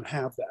place doesn't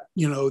have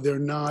that. They're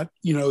not,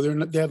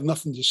 they have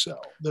nothing to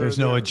sell. There's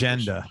no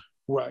agenda.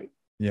 Right.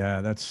 Yeah.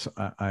 That's,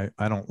 I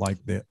don't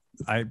like that.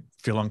 I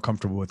feel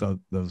uncomfortable with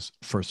those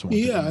first ones.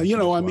 Yeah.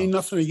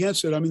 Nothing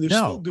against it. They're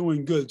still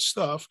doing good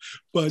stuff,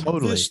 but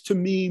this to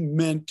me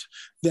meant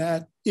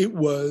that it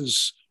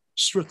was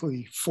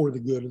strictly for the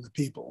good of the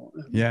people,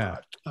 and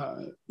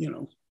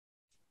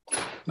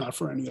not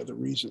for any other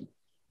reason.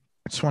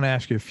 I just want to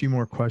ask you a few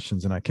more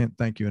questions, and I can't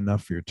thank you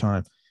enough for your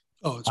time.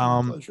 Oh, it's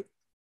my pleasure.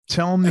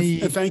 Tell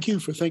me. And thank you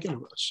for thinking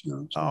of us.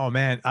 Oh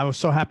man, I was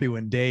so happy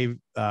when Dave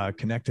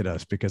connected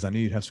us because I knew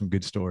you'd have some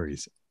good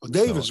stories. Well,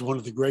 Dave is one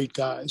of the great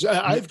guys.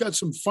 I've got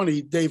some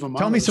funny Dave Amano.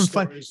 Tell me some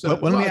stories.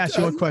 fun. Let me ask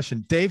you one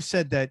question. Dave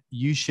said that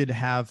you should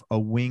have a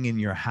wing in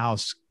your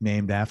house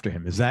named after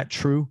him. Is that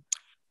true?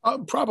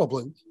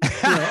 Probably.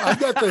 I've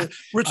got the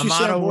Richie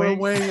Sambora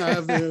wing. I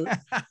have the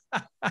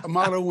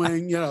Amato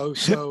wing,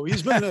 so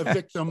he's been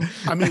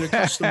a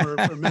customer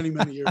for many,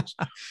 many years.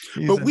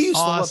 But we used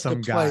to love to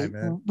play.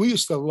 We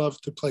used to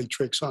love to play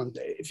tricks on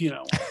Dave, when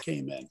he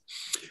came in.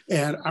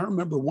 And I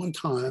remember one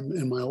time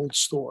in my old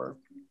store,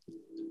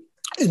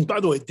 and by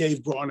the way,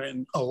 Dave brought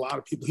in a lot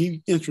of people.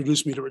 He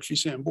introduced me to Richie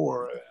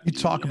Sambora. You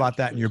talk about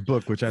that in your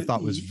book, which I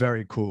thought was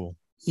very cool.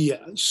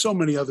 Yeah, so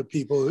many other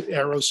people,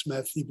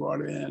 Aerosmith, he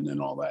brought in and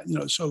all that,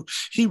 so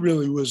he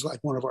really was like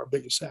one of our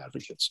biggest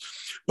advocates.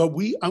 But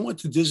I went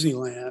to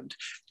Disneyland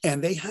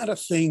and they had a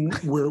thing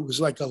where it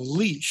was like a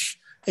leash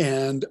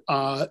and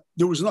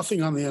there was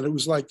nothing on the end. It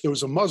was like there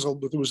was a muzzle,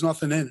 but there was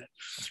nothing in it.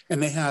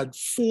 And they had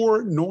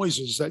 4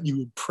 noises that you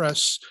would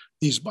press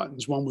these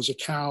buttons. One was a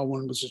cow,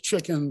 one was a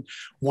chicken,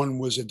 one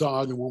was a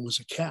dog, and one was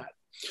a cat.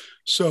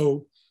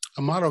 So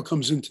Amato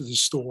comes into the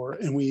store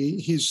and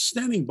he's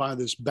standing by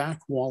this back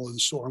wall of the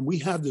store and we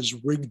had this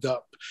rigged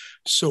up.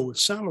 So it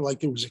sounded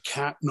like there was a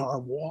cat in our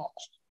wall.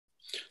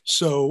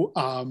 So,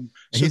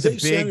 he's a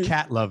big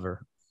cat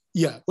lover.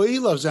 Yeah. Well, he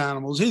loves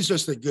animals. He's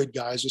just a good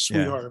guy. He's a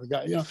sweetheart of a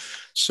guy,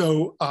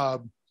 So,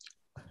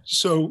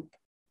 so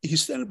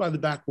he's standing by the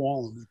back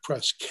wall and we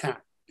press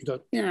cat. He goes,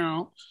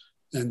 meow.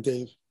 And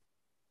Dave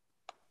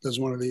does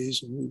one of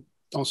these and we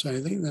don't say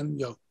anything. Then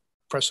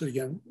press it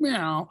again.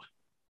 Meow.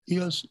 He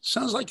goes,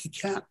 sounds like a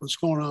cat. What's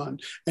going on?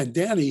 And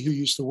Danny, who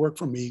used to work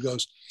for me, he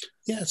goes,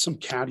 yeah, it's some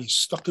cat. He's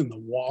stuck in the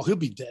wall. He'll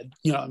be dead.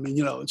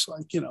 It's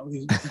like, he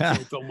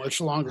can't go much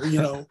longer,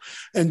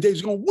 And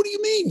Dave's going, what do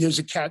you mean there's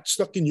a cat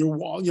stuck in your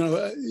wall?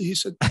 He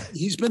said,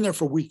 he's been there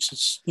for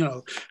weeks.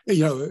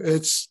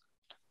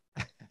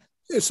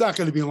 It's not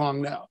going to be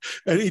long now.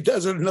 And he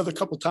does it another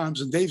couple of times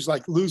and Dave's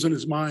like losing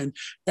his mind.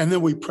 And then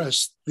we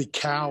press the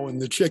cow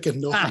and the chicken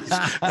noise.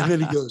 And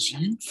then he goes,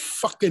 you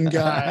fucking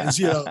guys,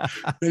 Then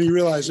he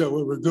realized that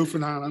we were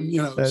goofing on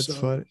him, That's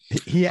funny.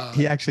 He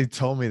actually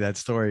told me that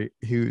story.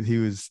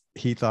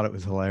 He thought it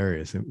was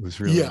hilarious. It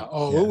was really,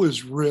 it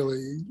was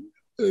really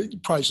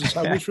priceless.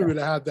 I wish we would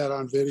have had that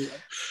on video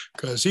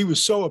because he was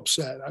so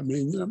upset.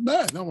 Man,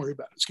 don't worry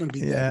about it. It's going to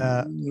be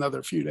dead in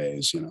another few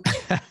days,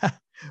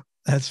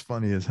 That's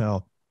funny as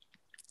hell.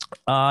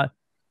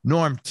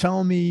 Norm,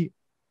 tell me,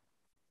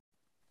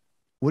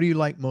 what do you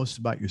like most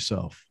about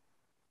yourself?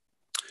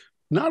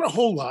 Not a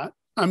whole lot.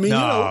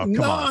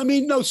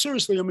 No,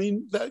 seriously.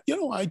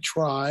 I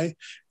try.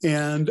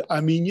 And I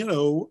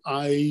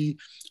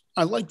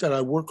like that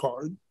I work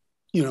hard.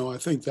 I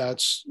think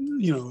that's,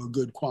 a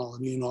good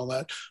quality and all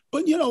that.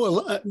 But,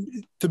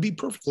 to be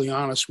perfectly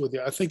honest with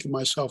you, I think of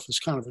myself as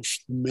kind of a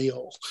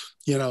male,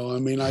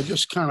 I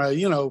just kind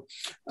of,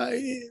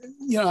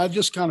 I've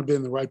just kind of been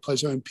in the right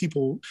place.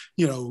 People,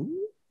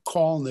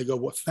 call and they go,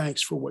 well,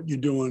 thanks for what you're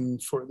doing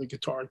for the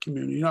guitar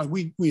community.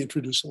 We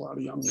introduce a lot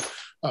of young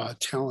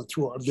talent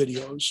through our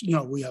videos.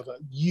 We have a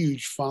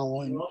huge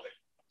following.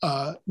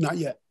 Not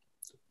yet.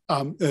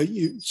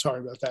 Sorry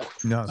about that.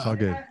 No, it's all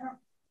good.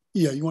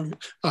 Yeah, you want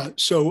to.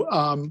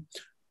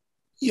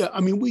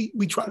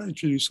 We try to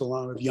introduce a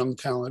lot of young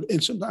talent,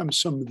 and sometimes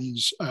some of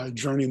these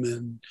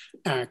journeyman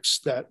acts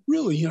that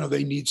really,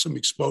 they need some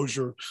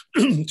exposure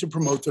to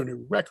promote their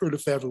new record,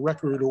 if they have a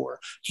record, or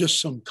just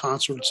some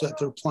concerts that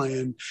they're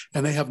playing,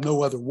 and they have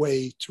no other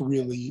way to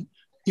really,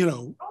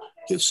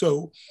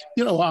 So,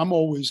 I'm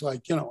always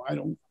like, I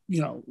don't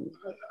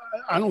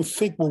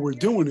think what we're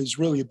doing is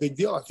really a big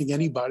deal. I think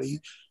anybody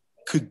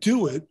could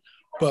do it.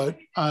 But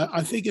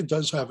I think it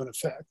does have an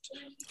effect.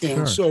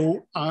 And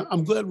so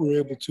I'm glad we're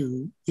able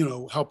to,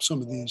 help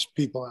some of these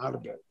people out a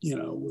bit,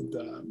 with,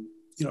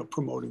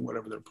 promoting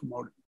whatever they're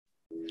promoting.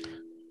 Do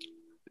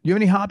you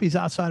have any hobbies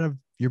outside of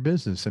your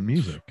business and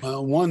music?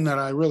 One that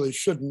I really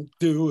shouldn't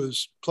do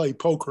is play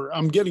poker.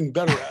 I'm getting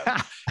better at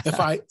it. If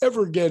I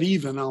ever get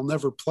even, I'll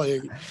never play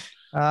again.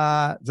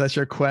 That's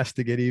your quest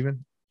to get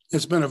even?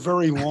 It's been a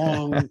very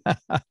long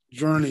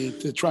journey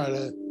to try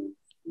to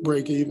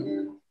break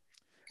even.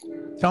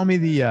 Tell me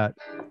the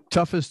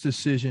toughest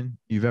decision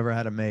you've ever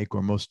had to make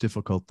or most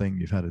difficult thing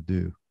you've had to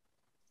do.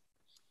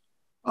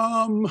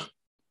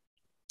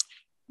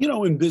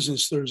 In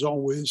business, there's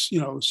always,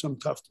 some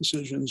tough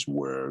decisions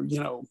where,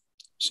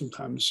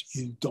 sometimes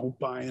you don't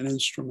buy an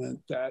instrument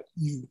that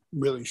you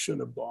really should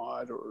have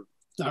bought. Or,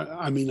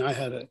 I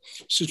had a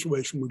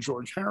situation where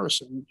George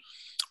Harrison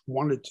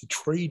wanted to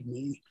trade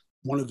me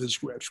one of his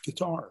Gretsch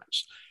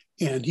guitars.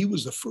 And he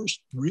was the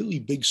first really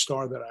big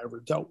star that I ever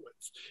dealt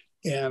with.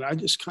 And I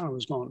just kind of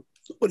was going,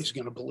 nobody's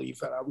going to believe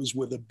that I was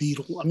with a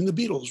Beatle. The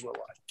Beatles were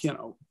like,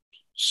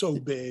 so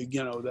big,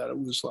 that it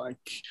was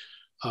like,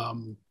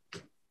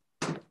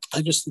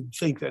 I just didn't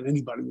think that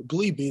anybody would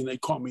believe me and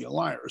they'd call me a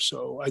liar.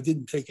 So I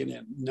didn't take it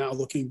in. Now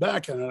looking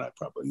back at it,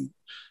 it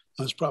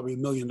was probably $1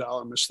 million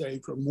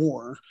mistake or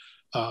more,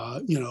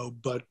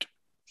 but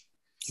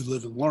You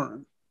live and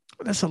learn.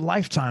 That's a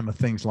lifetime of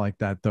things like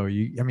that, though.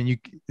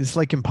 It's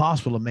like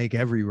impossible to make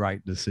every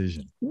right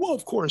decision. Well,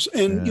 of course.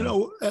 And,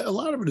 a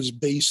lot of it is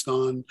based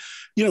on,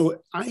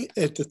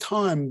 at the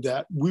time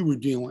that we were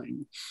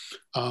dealing,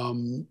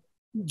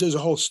 there's a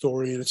whole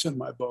story and it's in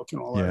my book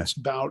and all that. It's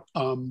about,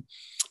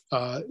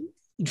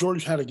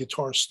 George had a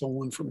guitar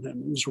stolen from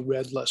him. It was a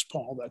red Les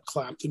Paul that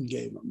Clapton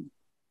gave him.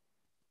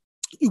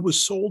 It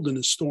was sold in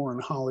a store in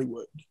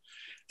Hollywood.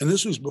 And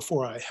this was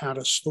before I had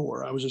a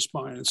store. I was just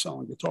buying and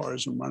selling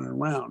guitars and running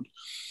around.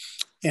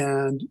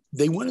 And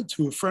they went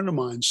into a friend of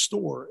mine's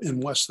store in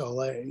West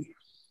LA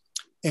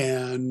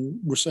and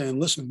were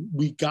saying, listen,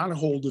 we got a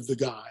hold of the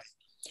guy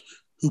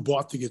who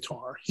bought the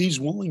guitar.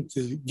 He's willing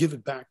to give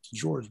it back to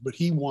George, but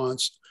he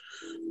wants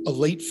a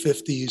late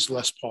 50s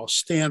Les Paul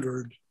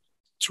Standard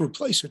to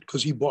replace it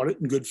because he bought it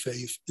in good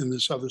faith in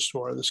this other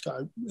store. This guy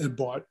had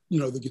bought,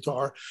 the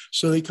guitar.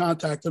 So they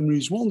contacted him and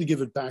he's willing to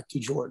give it back to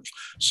George.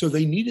 So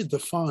they needed to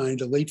find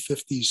a late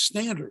 50s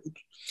Standard.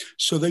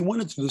 So they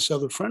went into this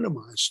other friend of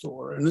mine's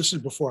store. And this is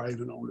before I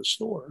even owned a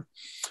store.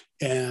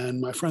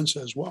 And my friend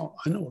says, well,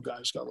 I know a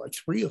guy's got like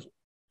 3 of them.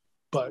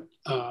 But,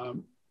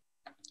 and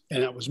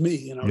that was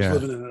me. And I was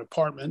living in an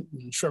apartment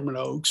in Sherman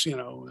Oaks,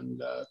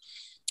 and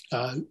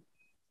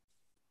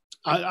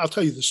I'll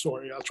tell you the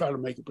story. I'll try to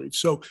make it brief.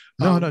 So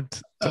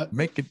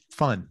make it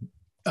fun.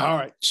 All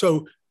right.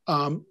 So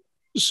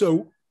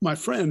my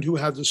friend who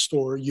had the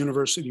store,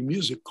 University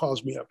Music,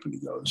 calls me up and he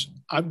goes,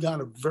 I've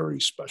got a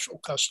very special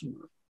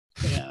customer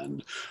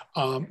and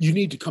you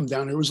need to come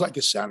down here. It was like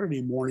a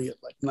Saturday morning at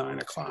like 9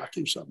 o'clock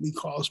or something. He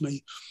calls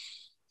me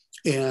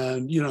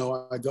and,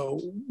 I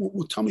go,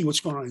 well, tell me what's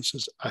going on. He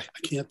says, I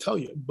can't tell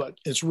you, but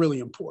it's really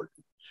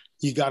important.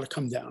 You got to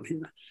come down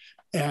here.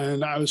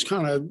 And I was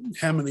kind of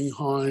hemming and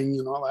hawing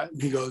and all that.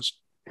 And he goes,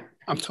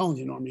 I'm telling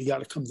you, Norm, you got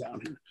to come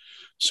down here.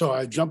 So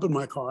I jump in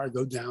my car, I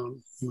go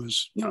down. It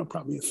was,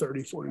 probably a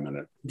 30,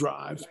 40-minute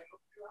drive.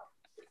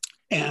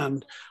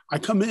 And I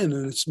come in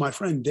and it's my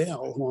friend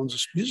Dale who owns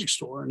this music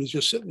store. And he's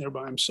just sitting there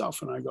by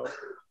himself. And I go,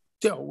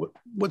 Dale,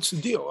 what's the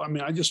deal? I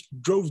mean, I just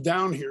drove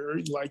down here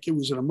like it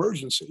was an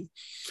emergency.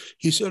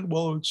 He said,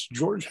 well, it's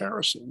George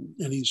Harrison,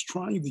 and he's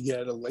trying to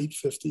get a late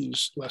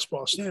 50s Les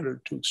Paul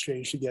Standard to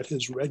exchange to get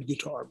his red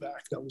guitar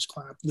back. That was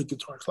the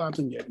guitar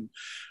Clapton gave him.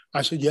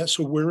 I said, yes,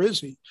 so where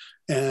is he?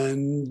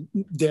 And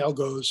Dale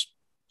goes,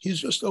 he's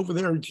just over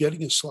there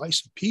getting a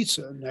slice of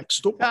pizza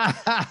next door.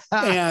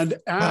 And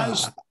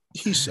as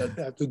he said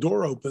that, the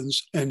door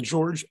opens, and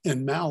George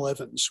and Mal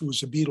Evans, who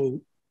was a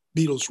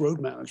Beatles road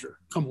manager,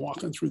 come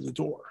walking through the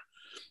door.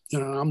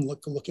 I'm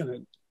looking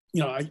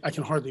at, I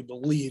can hardly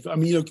believe. I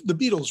mean, the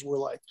Beatles were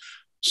like,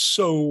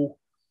 so,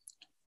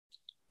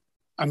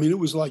 I mean, it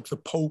was like the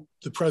Pope,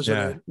 the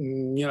president,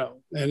 and,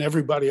 and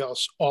everybody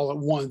else all at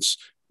once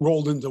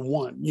rolled into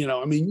one,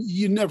 I mean,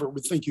 you never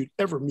would think you'd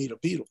ever meet a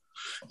Beatle,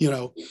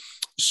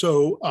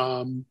 So,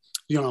 I'm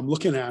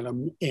looking at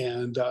him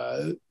and,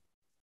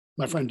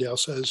 my friend Dale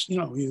says, he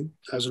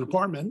has an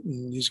apartment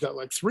and he's got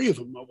like 3 of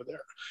them over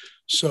there.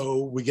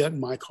 So we get in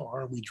my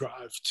car, we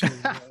drive to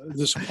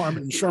this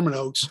apartment in Sherman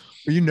Oaks.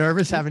 Were you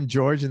nervous having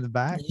George in the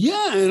back?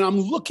 Yeah. And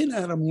I'm looking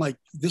at him like,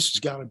 this has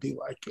got to be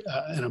like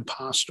an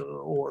imposter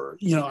or,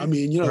 I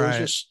mean,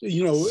 right. It's just,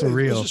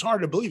 surreal. It's just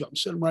hard to believe. I'm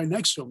sitting right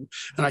next to him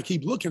and I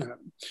keep looking at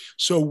him.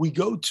 So we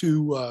go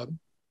to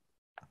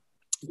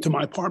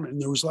my apartment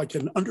and there was like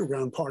an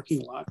underground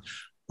parking lot.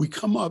 We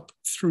come up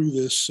through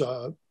this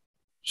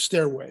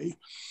stairway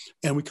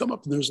and we come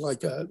up and there's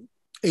like a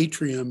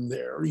atrium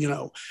there,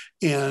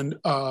 and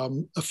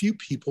a few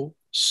people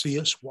see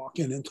us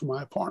walking into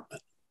my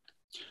apartment.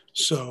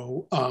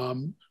 So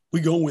we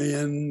go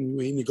in,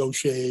 we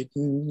negotiate,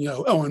 and,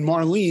 and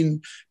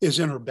Marlene is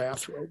in her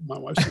bathrobe. My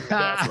wife's in her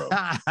bathrobe.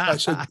 I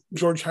said,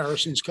 George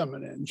Harrison's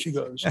coming in. She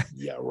goes,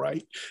 yeah,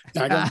 right.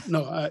 And I go,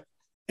 no,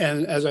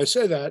 and as I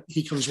say that,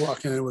 he comes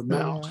walking in with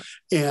Mal,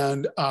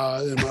 and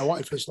my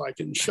wife is like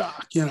in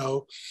shock,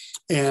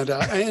 And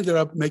I ended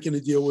up making a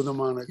deal with him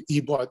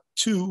he bought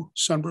 2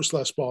 Sunburst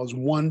Les Pauls,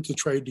 1 to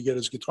trade to get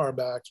his guitar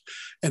back,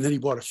 and then he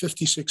bought a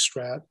 56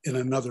 Strat and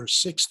another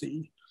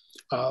 60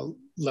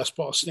 Les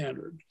Paul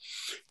Standard.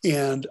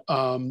 And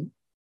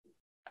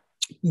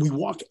we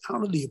walked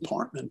out of the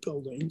apartment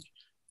building,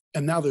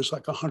 and now there's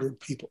like 100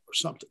 people or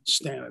something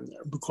standing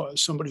there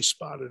because somebody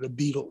spotted a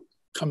Beatle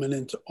coming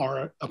into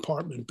our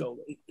apartment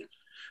building,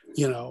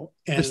 and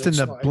just in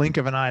the blink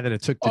of an eye that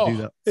it took to do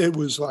that. It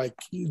was like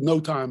no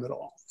time at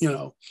all,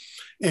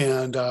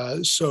 and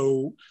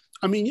so,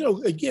 I mean,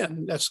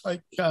 again, that's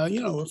like,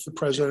 if the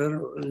president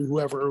or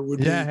whoever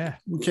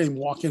came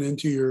walking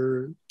into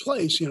your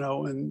place,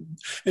 and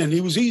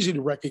he was easy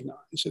to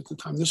recognize at the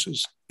time. This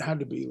had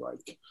to be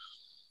like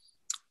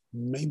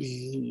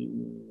maybe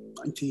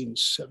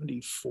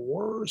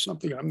 1974 or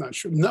something. I'm not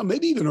sure. No,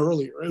 maybe even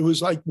earlier. It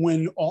was like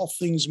when All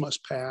Things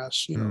Must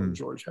Pass,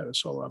 George had a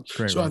solo album.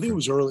 So record. I think it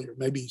was earlier,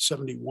 maybe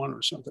 71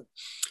 or something.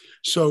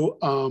 So,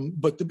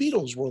 but the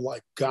Beatles were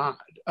like God.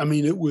 I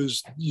mean, it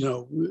was,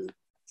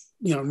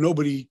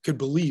 nobody could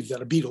believe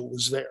that a Beatle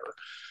was there.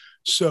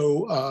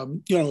 So,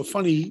 a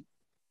funny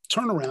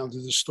turnaround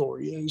to the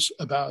story is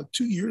about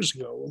 2 years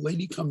ago, a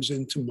lady comes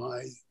into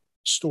my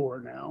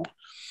store now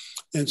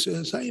and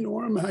says, "Hey,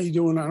 Norm, how you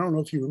doing? I don't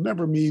know if you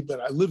remember me, but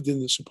I lived in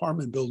this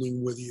apartment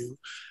building with you.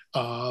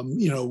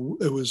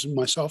 It was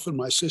myself and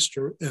my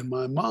sister and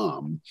my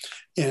mom,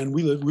 and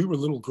we were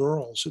little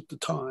girls at the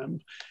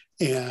time.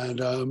 And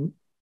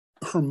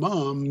her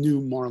mom knew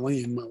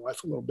Marlene, my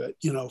wife, a little bit,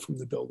 from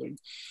the building.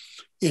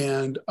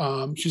 And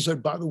she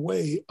said, by the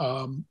way,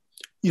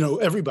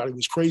 everybody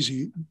was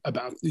crazy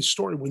about this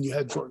story when you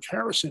had George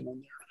Harrison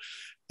in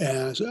there.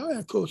 And I said, oh,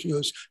 yeah, cool. She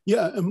goes,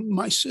 yeah, and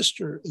my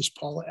sister is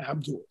Paula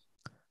Abdul.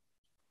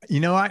 You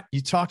know what?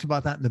 You talked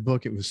about that in the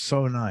book. It was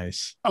so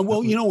nice.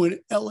 Well, in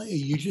LA,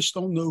 you just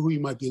don't know who you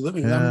might be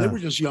living with. I mean, they were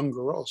just young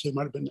girls. They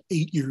might have been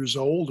 8 years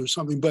old or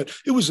something, but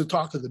it was the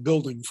talk of the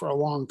building for a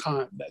long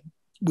time that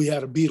we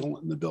had a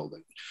Beatle in the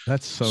building.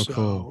 That's so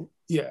cool.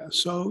 Yeah.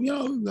 So,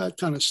 that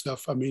kind of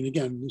stuff. I mean,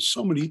 again, there's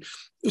so many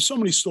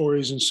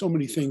stories and so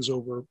many things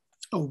over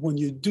when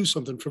you do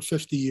something for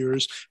 50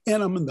 years,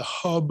 and I'm in the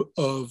hub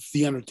of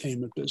the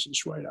entertainment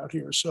business right out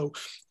here. So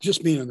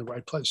just being in the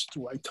right place at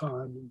the right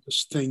time, and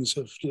just things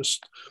have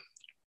just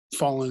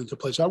fallen into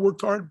place. I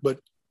worked hard, but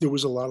there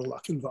was a lot of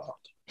luck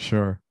involved.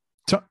 Sure.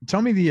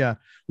 Tell me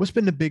what's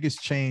been the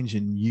biggest change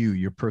in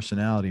your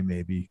personality,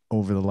 maybe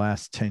over the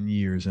last 10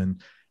 years?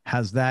 And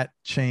has that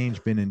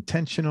change been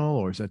intentional,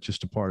 or is that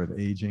just a part of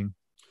aging?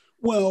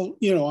 Well,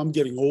 I'm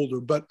getting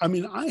older, but I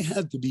mean, I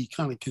had to be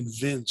kind of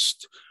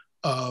convinced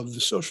of the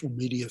social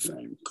media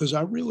thing, because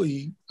I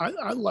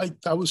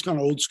was kind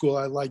of old school.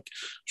 I liked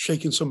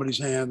shaking somebody's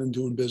hand and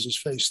doing business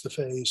face to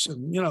face.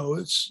 And,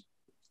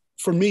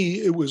 for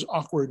me, it was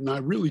awkward, and I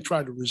really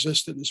tried to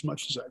resist it as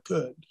much as I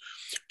could.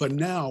 But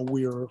now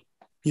we're,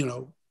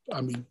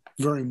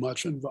 very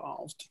much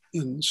involved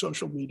in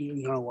social media.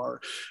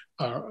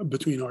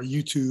 Between our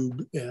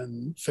YouTube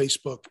and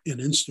Facebook and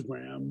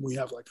Instagram, we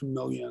have like 1.1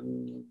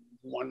 million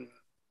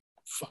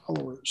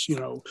followers,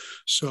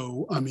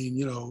 So, I mean,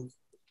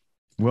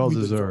 well we've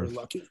deserved. Been very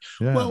lucky.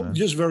 Yeah, well, man.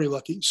 Just very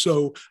lucky.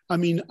 So, I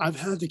mean, I've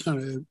had to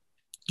kind of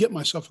get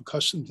myself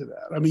accustomed to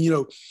that. I mean,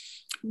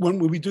 when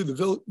we do the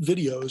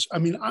videos, I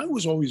mean, I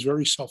was always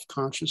very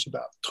self-conscious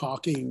about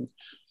talking,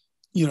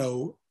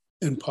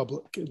 in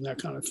public and that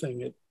kind of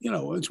thing.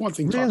 It's one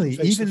thing. Really,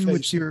 even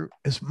with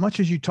as much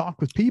as you talk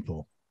with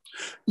people.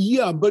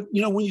 Yeah, but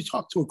when you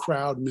talk to a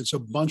crowd and it's a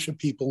bunch of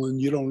people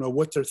and you don't know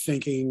what they're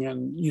thinking,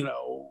 and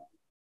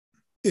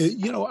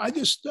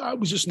I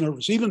was just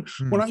nervous. Even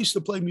when I used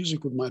to play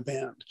music with my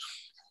band,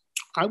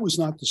 I was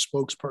not the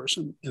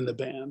spokesperson in the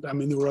band. I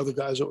mean, there were other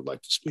guys that would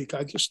like to speak.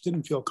 I just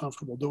didn't feel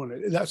comfortable doing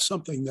it. That's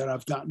something that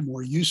I've gotten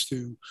more used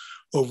to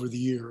over the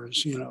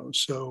years,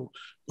 So,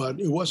 but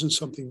it wasn't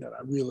something that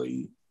I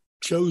really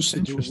chose to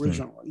do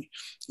originally.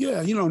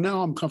 Yeah,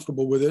 now I'm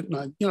comfortable with it.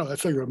 And I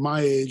figure at my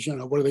age,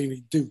 what are they going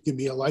to do? Give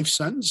me a life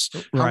sentence?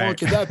 How long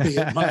could that be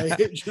at my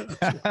age?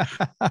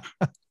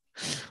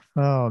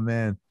 Oh,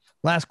 man.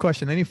 Last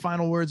question. Any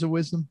final words of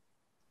wisdom?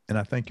 And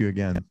I thank you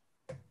again.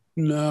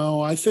 No,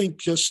 I think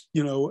just,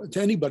 to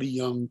anybody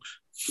young,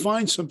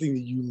 find something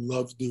that you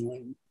love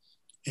doing,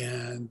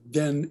 and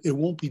then it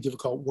won't be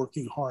difficult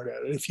working hard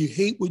at it. If you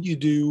hate what you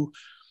do,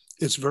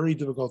 it's very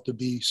difficult to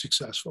be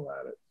successful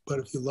at it. But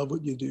if you love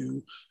what you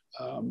do,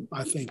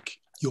 I think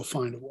you'll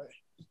find a way.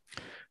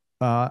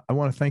 I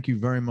want to thank you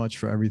very much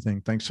for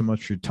everything. Thanks so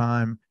much for your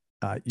time.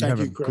 You have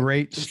a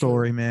great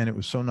story, man. It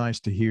was so nice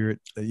to hear it,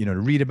 to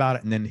read about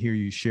it and then hear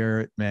you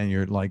share it, man.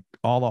 You're like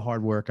all the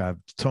hard work. I have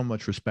so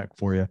much respect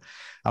for you.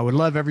 I would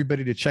love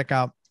everybody to check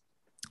out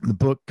the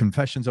book,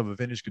 Confessions of a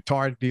Vintage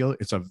Guitar Dealer.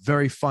 It's a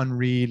very fun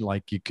read.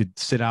 Like, you could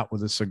sit out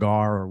with a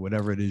cigar or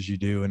whatever it is you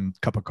do and a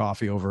cup of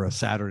coffee over a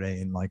Saturday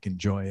and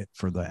enjoy it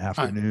for the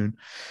afternoon.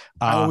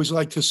 I always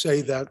like to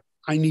say that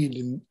I need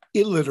an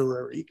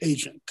illiterary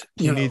agent.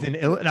 No,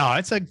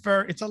 it's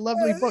a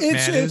lovely book,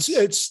 man.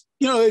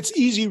 It's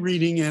easy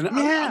reading, and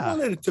I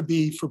wanted it to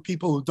be for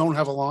people who don't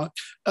have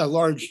a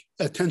large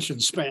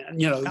attention span.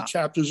 The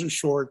chapters are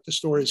short, the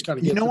stories kind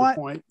of get to the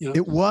point.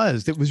 It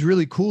was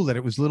really cool that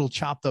it was little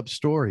chopped up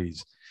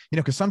stories.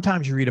 Because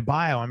sometimes you read a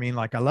bio. I mean,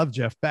 I love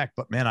Jeff Beck,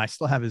 but man, I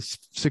still have his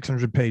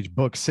 600-page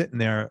book sitting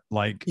there.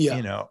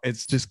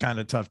 It's just kind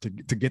of tough to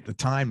get the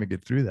time to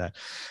get through that.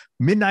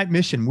 Midnight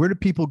Mission. Where do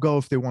people go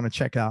if they want to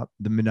check out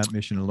the Midnight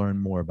Mission and learn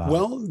more about it?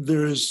 Well,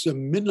 there's a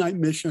Midnight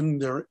Mission.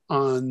 They're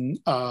on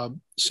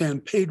San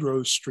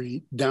Pedro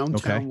Street,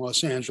 downtown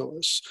Los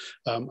Angeles.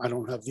 I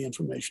don't have the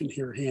information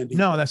here handy.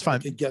 No, that's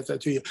fine. I could get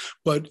that to you.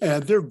 But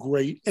they're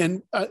great.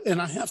 And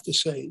I have to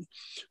say,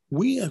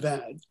 we have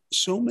had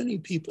so many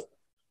people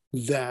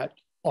that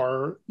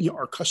are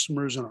our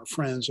customers and our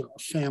friends and our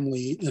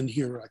family in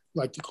here. I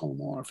like to call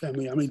them all our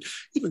family. I mean,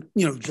 even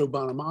Joe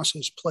Bonamassa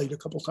has played a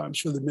couple times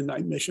for the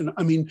Midnight Mission.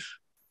 I mean,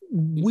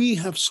 we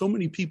have so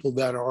many people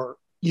that are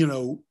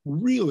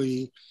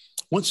really,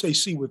 once they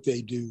see what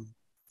they do,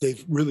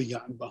 they've really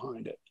gotten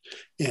behind it.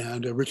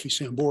 And Richie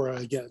Sambora,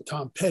 again,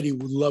 Tom Petty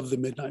would love the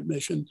Midnight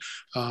Mission.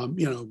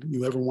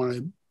 You ever want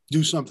to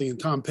do something in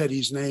Tom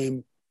Petty's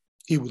name,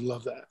 He would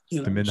love that.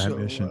 The Midnight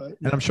Mission. Yeah.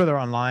 And I'm sure they're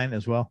online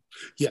as well.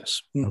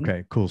 Yes.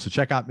 Okay, cool. So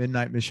check out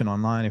Midnight Mission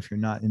online if you're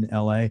not in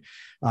LA.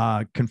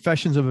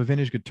 Confessions of a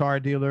Vintage Guitar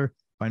Dealer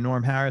by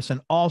Norm Harris.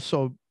 And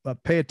also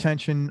pay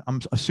attention. I'm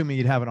assuming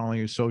you'd have it on all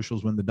your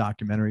socials when the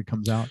documentary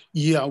comes out.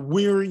 Yeah,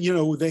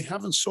 they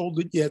haven't sold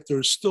it yet.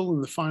 They're still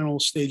in the final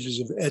stages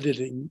of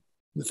editing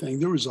the thing.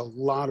 There was a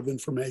lot of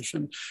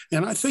information,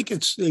 and I think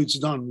it's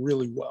done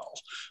really well.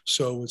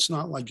 So it's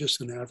not like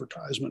just an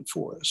advertisement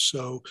for us.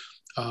 So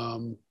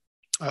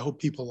I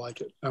hope people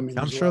like it. I mean,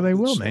 I'm sure they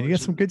will, man. You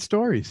got some good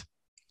stories.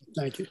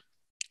 Thank you.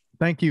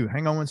 Thank you.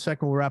 Hang on one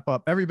second. We'll wrap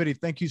up. Everybody,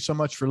 thank you so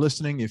much for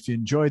listening. If you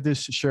enjoyed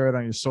this, share it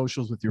on your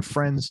socials with your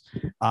friends.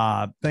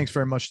 Thanks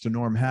very much to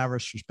Norm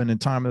Harris for spending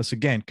time with us.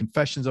 Again,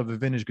 Confessions of a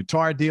Vintage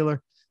Guitar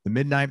Dealer, The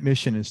Midnight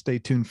Mission, and stay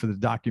tuned for the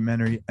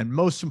documentary. And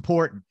most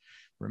important,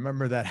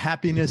 remember that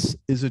happiness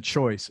is a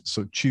choice,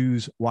 so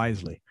choose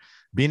wisely.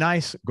 Be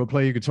nice, go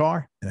play your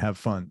guitar, and have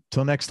fun.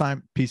 Till next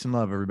time, peace and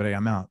love, everybody.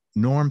 I'm out.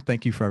 Norm,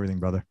 thank you for everything,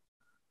 brother.